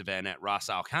 last week's event at Ras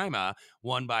Al Khaimah,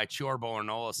 won by Thorbjørn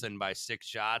Olesen by 6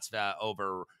 shots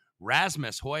over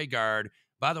Rasmus Højgaard.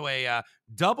 By the way,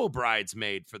 double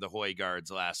bridesmaid for the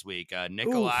Højgaards last week.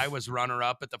 Nikolai was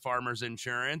runner-up at the Farmers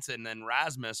Insurance, and then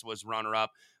Rasmus was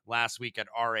runner-up last week at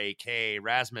RAK.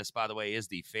 Rasmus, by the way, is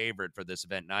the favorite for this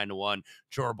event, 9-1.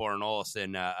 Thorbjørn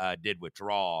Olesen did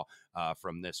withdraw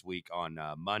from this week on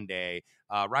Monday.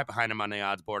 Right behind him on the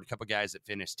odds board, a couple guys that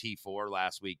finished T4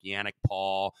 last week, Yannick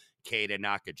Paul, Keita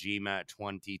Nakajima at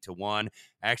 20-1.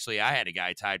 Actually, I had a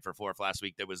guy tied for 4th last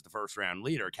week that was the first-round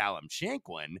leader, Callum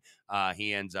Shanklin.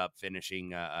 He ends up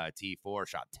finishing T4,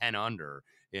 shot 10 under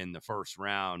in the first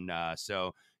round.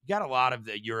 So you got a lot of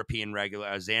the European regular.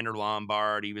 Xander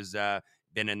Lombard, he was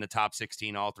been in the top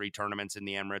 16 all 3 tournaments in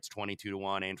the Emirates,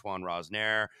 22-1. Antoine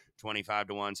Rosner,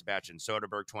 25-1. Sebastian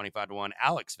Soderberg, 25-1.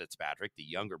 Alex Fitzpatrick, the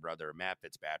younger brother of Matt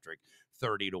Fitzpatrick,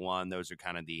 30-1. Those are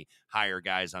kind of the higher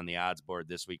guys on the odds board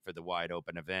this week for the wide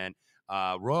open event.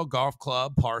 Royal Golf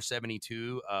Club, par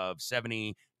 72 of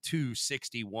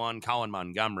 72.61. Colin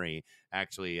Montgomery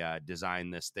actually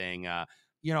designed this thing.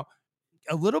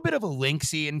 A little bit of a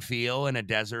Lynxian feel in a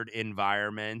desert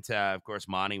environment. Of course,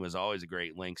 Monty was always a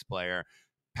great links player.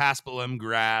 Paspalum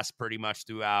grass pretty much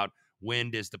throughout.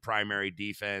 Wind is the primary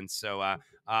defense. So I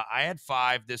had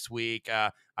 5 this week.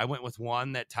 I went with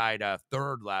one that tied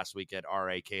 3rd last week at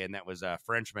RAK, and that was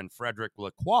Frenchman Frederic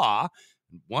Lacroix.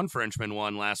 One Frenchman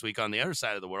won last week on the other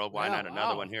side of the world. Why not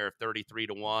another one here,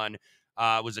 33-1?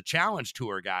 Was a Challenge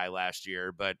Tour guy last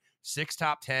year, but 6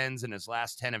 top 10s in his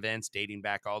last 10 events dating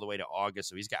back all the way to August.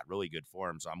 So he's got really good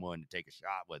form. So I'm willing to take a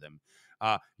shot with him.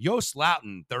 Joost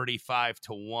Luiten,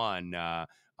 35-1.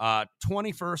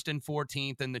 21st and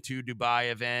 14th in the 2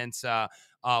 Dubai events.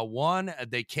 Won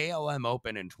the KLM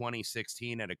Open in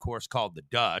 2016 at a course called the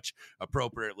Dutch,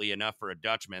 appropriately enough for a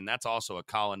Dutchman. That's also a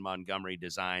Colin Montgomery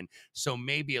design, so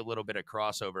maybe a little bit of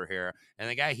crossover here. And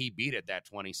the guy he beat at that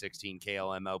 2016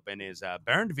 KLM Open is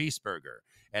Bernd Wiesberger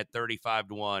at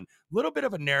 35-1. Little bit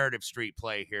of a narrative street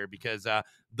play here because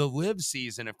the live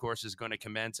season, of course, is going to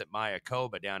commence at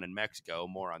Mayakoba down in Mexico.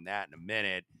 More on that in a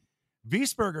minute.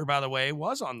 Wiesberger, by the way,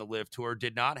 was on the live tour,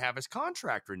 did not have his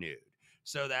contract renewed.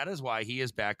 So that is why he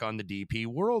is back on the DP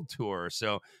World Tour.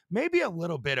 So maybe a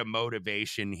little bit of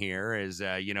motivation here is,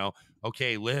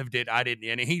 okay, Liv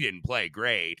and he didn't play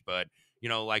great, but,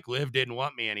 Liv didn't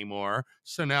want me anymore.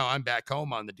 So now I'm back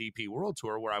home on the DP World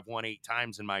Tour where I've won 8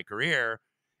 times in my career.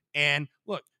 And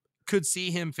look, could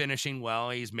see him finishing well.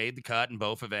 He's made the cut in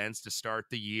both events to start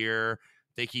the year.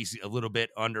 Think he's a little bit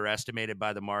underestimated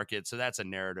by the market. So that's a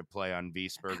narrative play on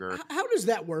Wiesberger. How does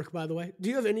that work, by the way? Do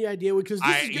you have any idea? Because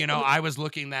I was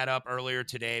looking that up earlier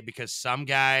today because some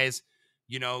guys,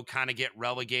 kind of get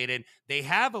relegated. They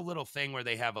have a little thing where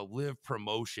they have a live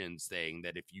promotions thing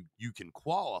that if you can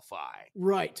qualify.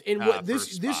 Right. And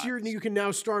this year you can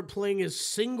now start playing as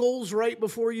singles right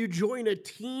before you join a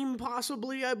team,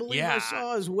 possibly, I believe I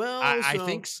saw as well.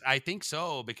 I think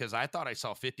so, because I thought I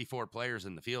saw 54 players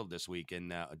in the field this week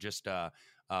and just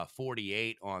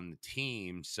 48 on the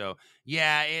team. So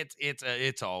yeah,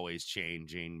 it's always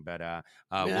changing, but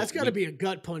that's got to be a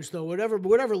gut punch though.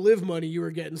 Whatever live money you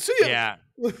were getting. See ya. Yeah.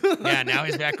 Now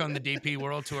he's back on the DP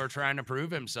World Tour trying to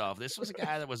prove himself. This was a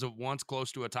guy that was once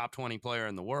close to a top 20 player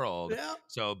in the world. Yeah.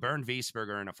 So Bernd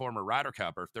Wiesberger and a former Ryder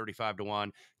Cupper,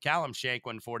 35-1. Callum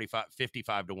Shanklin,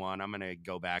 55-1. I'm going to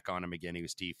go back on him again. He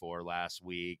was T4 last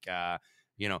week.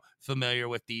 Familiar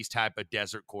with these type of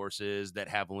desert courses that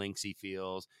have linksy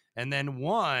feels. And then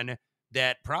one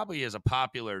that probably is a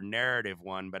popular narrative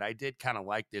one, but I did kind of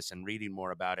like this in reading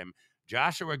more about him.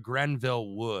 Joshua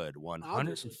Grenville Wood,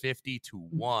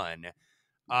 150-1.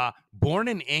 Born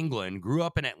in England, grew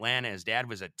up in Atlanta. His dad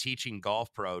was a teaching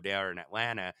golf pro there in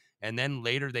Atlanta, and then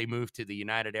later they moved to the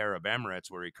United Arab Emirates,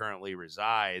 where he currently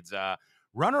resides.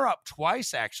 Runner-up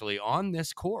twice, actually, on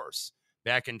this course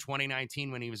back in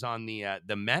 2019 when he was on the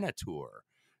MENA Tour.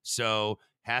 So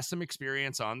has some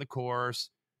experience on the course.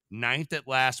 Ninth at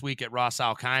last week at Ras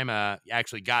Al Khaimah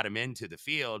actually got him into the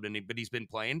field, but he's been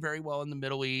playing very well in the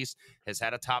Middle East, has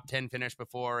had a top 10 finish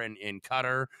before in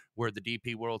Qatar, where the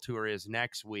DP World Tour is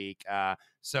next week.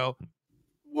 So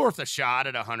worth a shot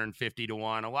at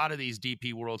 150-1. A lot of these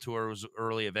DP World Tours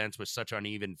early events with such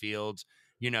uneven fields,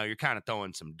 you're kind of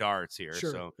throwing some darts here.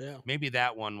 Sure, so yeah. Maybe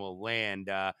that one will land.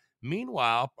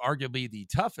 Meanwhile, arguably the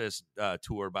toughest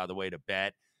tour, by the way, to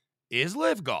bet is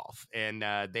Live Golf, and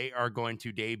they are going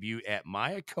to debut at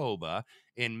Mayakoba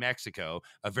in Mexico,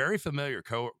 a very familiar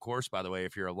course, by the way,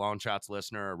 if you're a Long Shots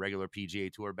listener, a regular PGA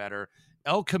Tour bettor.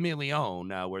 El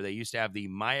Camaleon, where they used to have the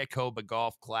Mayakoba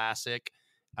Golf Classic,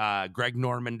 Greg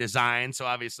Norman design. So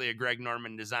obviously a Greg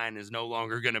Norman design is no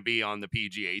longer going to be on the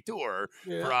PGA Tour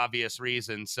for obvious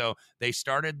reasons. So they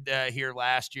started here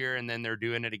last year, and then they're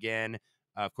doing it again.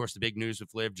 Of course, the big news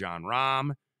with Live, Jon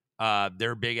Rahm.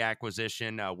 Their big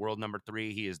acquisition, world number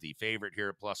 3. He is the favorite here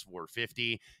at plus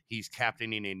 450. He's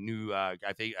captaining a new, I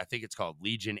think it's called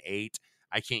Legion 8.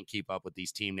 I can't keep up with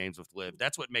these team names with Live.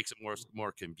 That's what makes it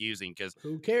more confusing, because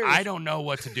who cares? I don't know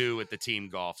what to do with the team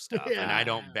golf stuff, and I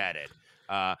don't bet it.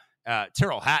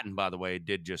 Tyrrell Hatton, by the way,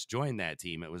 did just join that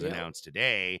team. It was announced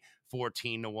today,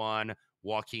 14-1.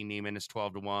 Joaquin Niemann is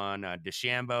 12-1.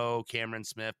 DeChambeau, Cameron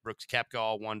Smith, Brooks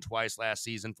Koepka won twice last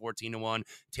season, 14-1.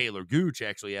 Taylor Gooch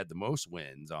actually had the most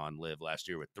wins on Live last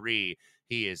year with 3.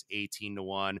 He is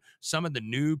 18-1. Some of the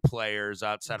new players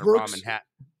outside of Rahm and Hatton.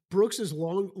 Brooks is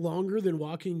longer than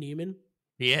Joaquin Niemann.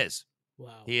 He is.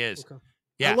 Wow. He is. Okay.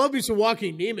 Yeah. I love me some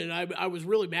Joaquin Niemann. I was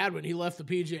really mad when he left the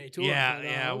PGA Tour.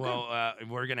 Yeah. Well,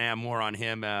 we're going to have more on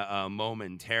him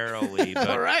momentarily. But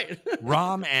all right.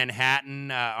 Rahm and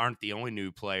Hatton aren't the only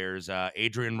new players.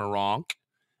 Adrian Meronk,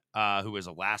 who is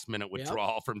a last-minute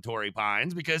withdrawal from Torrey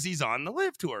Pines because he's on the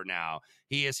Live Tour now.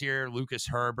 He is here. Lucas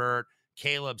Herbert,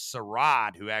 Caleb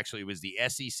Surratt, who actually was the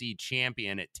SEC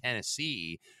champion at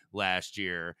Tennessee last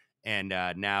year, and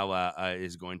now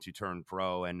is going to turn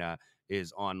pro and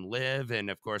is on Live. And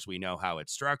of course, we know how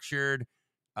it's structured.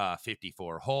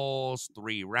 54 holes,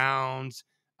 3 rounds.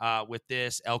 With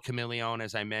this, El Camaleon,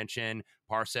 as I mentioned,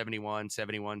 par 71,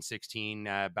 16,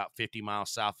 about 50 miles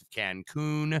south of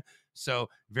Cancun. So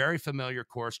very familiar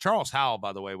course. Charles Howell,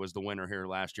 by the way, was the winner here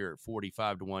last year at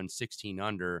 45-1, 16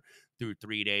 under through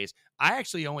 3 days. I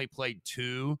actually only played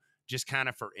 2 just kind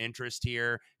of for interest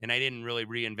here, and I didn't really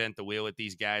reinvent the wheel with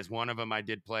these guys. One of them I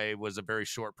did play was a very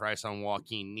short price on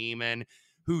Joaquin Niemann,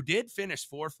 who did finish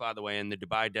 4th, by the way, in the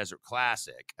Dubai Desert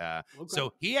Classic.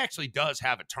 So he actually does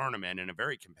have a tournament, and a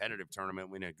very competitive tournament,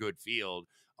 with a good field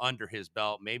under his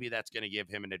belt. Maybe that's going to give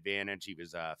him an advantage. He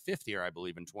was 5th here, I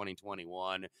believe, in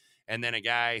 2021. And then a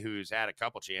guy who's had a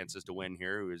couple chances to win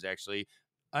here, who is actually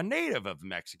a native of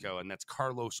Mexico, and that's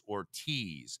Carlos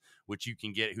Ortiz, who you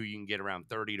can get around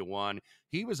 30-1.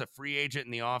 He was a free agent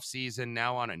in the offseason,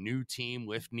 now on a new team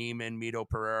with Niemann, Mito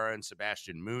Pereira, and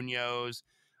Sebastian Munoz.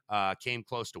 Came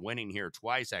close to winning here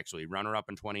twice, actually. Runner-up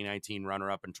in 2019,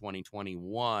 runner-up in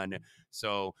 2021.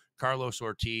 So Carlos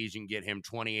Ortiz, you can get him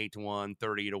 28-1,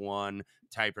 30-1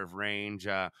 type of range.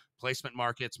 Placement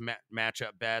markets,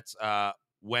 matchup bets,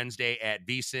 Wednesday at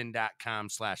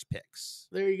vsin.com/picks.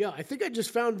 There you go. I think I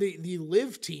just found the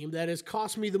Live team that has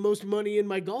cost me the most money in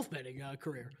my golf betting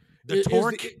career. The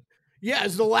Torque?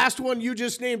 Is the last one you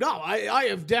just named. Oh, I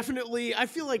have definitely, I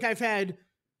feel like I've had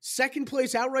second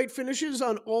place outright finishes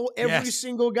on every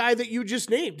single guy that you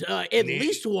just named, at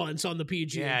least once on the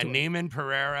PGA Tour. Niemann,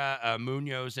 Pereira,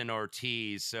 Munoz, and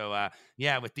Ortiz. So,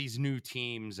 with these new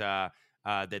teams that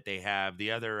they have, the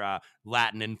other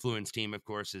Latin influence team, of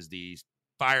course, is the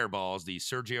Fireballs, the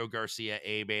Sergio Garcia,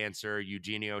 Abe Answer,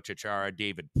 Eugenio Chichara,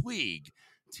 David Puig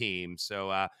team.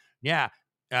 So,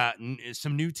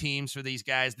 some new teams for these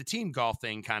guys. The team golf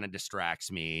thing kind of distracts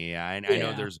me. I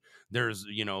know there's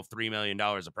 $3 million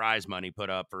of prize money put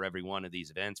up for every one of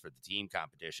these events for the team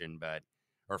competition,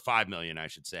 or $5 million, I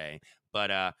should say.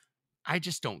 But I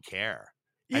just don't care.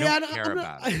 I don't care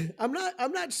about it. I'm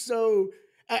not so.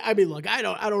 I mean, look, I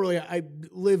don't really. I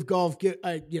Live Golf. Take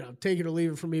it or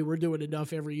leave it from me. We're doing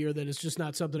enough every year that it's just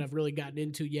not something I've really gotten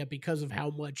into yet because of how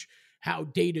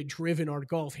data driven our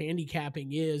golf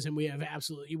handicapping is, and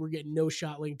we're getting no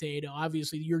shot link data.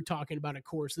 Obviously, you're talking about a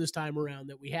course this time around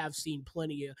that we have seen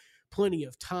plenty plenty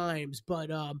of times. But,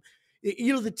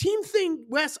 the team thing,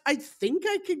 Wes, I think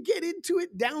I could get into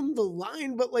it down the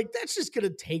line, but like that's just going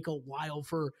to take a while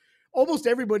for almost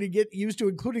everybody to get used to,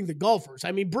 including the golfers.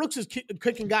 I mean, Brooks is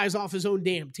kicking guys off his own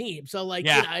damn team. So, like,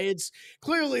 it's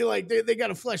clearly like they got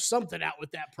to flesh something out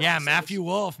with that process. Yeah, Matthew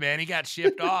Wolff, man, he got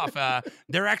shipped off.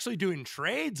 They're actually doing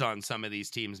trades on some of these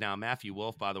teams now. Matthew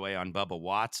Wolff, by the way, on Bubba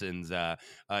Watson's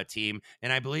team.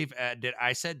 And I believe,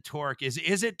 I said Torque. Is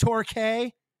it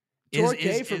Torque?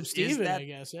 Torque from Steven, I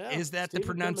guess. Yeah. Is that Steven the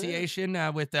pronunciation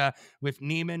with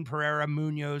Neiman, Pereira,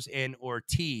 Munoz, and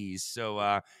Ortiz?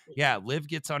 So, Liv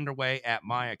gets underway at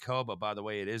Mayakoba. By the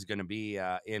way, it is going to be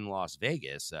in Las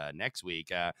Vegas next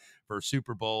week for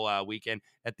Super Bowl weekend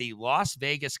at the Las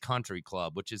Vegas Country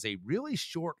Club, which is a really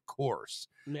short course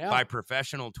by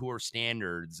professional tour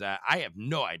standards. I have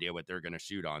no idea what they're going to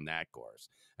shoot on that course.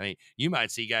 I mean, you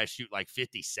might see guys shoot like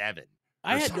 57.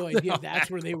 I had no idea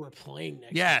that's where they were playing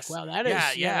next week. Wow, that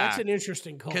is that's an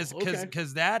interesting call.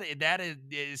 Because that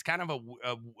is kind of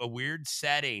a weird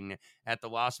setting at the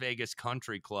Las Vegas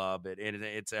Country Club.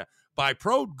 It's by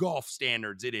pro golf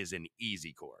standards, it is an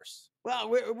easy course.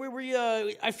 Well,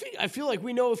 I feel like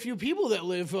we know a few people that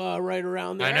live right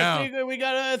around there. I know. I think we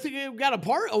got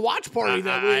a watch party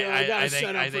that we got to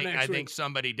set up for next week. I think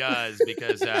somebody does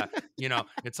because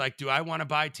it's like, do I want to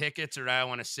buy tickets or do I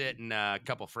want to sit in a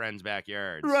couple friends'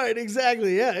 backyards? Right,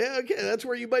 exactly. Yeah. Okay, that's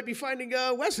where you might be finding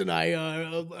Wes and I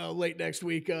late next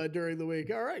week during the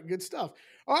week. All right, good stuff.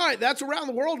 All right, that's Around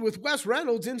the World with Wes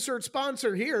Reynolds, insert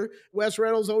sponsor here. Wes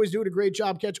Reynolds always doing a great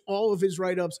job. Catch all of his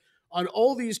write-ups on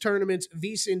all these tournaments,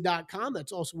 vsin.com.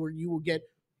 That's also where you will get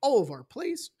all of our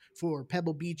plays for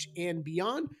Pebble Beach and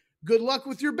beyond. Good luck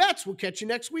with your bets. We'll catch you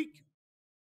next week.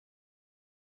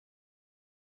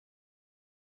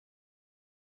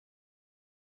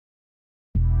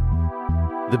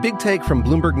 The Big Take from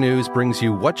Bloomberg News brings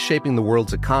you what's shaping the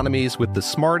world's economies with the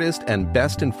smartest and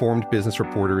best-informed business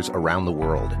reporters around the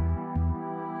world.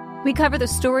 We cover the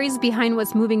stories behind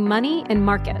what's moving money and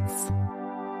markets,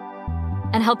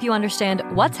 and help you understand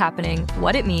what's happening,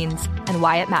 what it means, and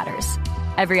why it matters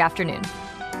every afternoon.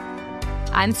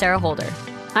 I'm Sarah Holder.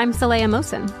 I'm Saleha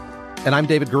Mohsin. And I'm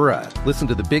David Gura. Listen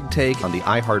to The Big Take on the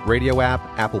iHeartRadio app,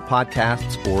 Apple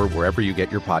Podcasts, or wherever you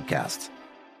get your podcasts.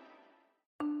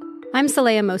 I'm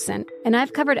Saleha Mohsin, and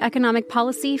I've covered economic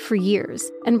policy for years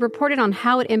and reported on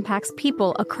how it impacts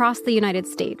people across the United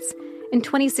States. In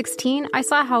 2016, I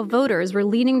saw how voters were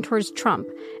leaning towards Trump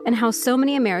and how so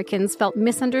many Americans felt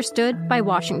misunderstood by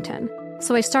Washington.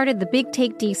 So I started The Big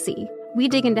Take DC. We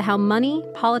dig into how money,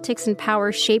 politics, and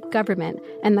power shape government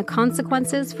and the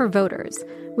consequences for voters.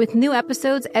 With new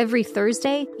episodes every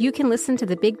Thursday, you can listen to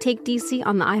The Big Take DC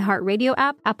on the iHeartRadio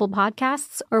app, Apple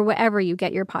Podcasts, or wherever you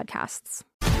get your podcasts.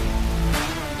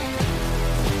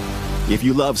 If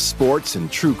you love sports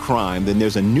and true crime, then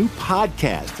there's a new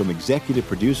podcast from executive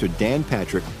producer Dan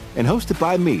Patrick and hosted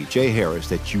by me, Jay Harris,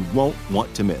 that you won't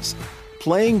want to miss.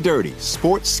 Playing Dirty: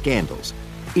 Sports Scandals.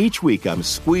 Each week, I'm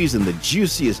squeezing the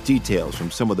juiciest details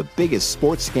from some of the biggest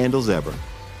sports scandals ever.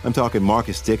 I'm talking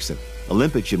Marcus Dixon,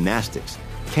 Olympic gymnastics,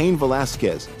 Cain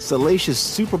Velasquez, salacious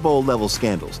Super Bowl-level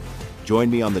scandals. Join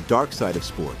me on the dark side of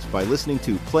sports by listening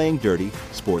to Playing Dirty: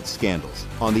 Sports Scandals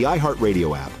on the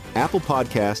iHeartRadio app, Apple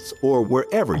Podcasts, or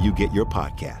wherever you get your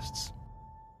podcasts.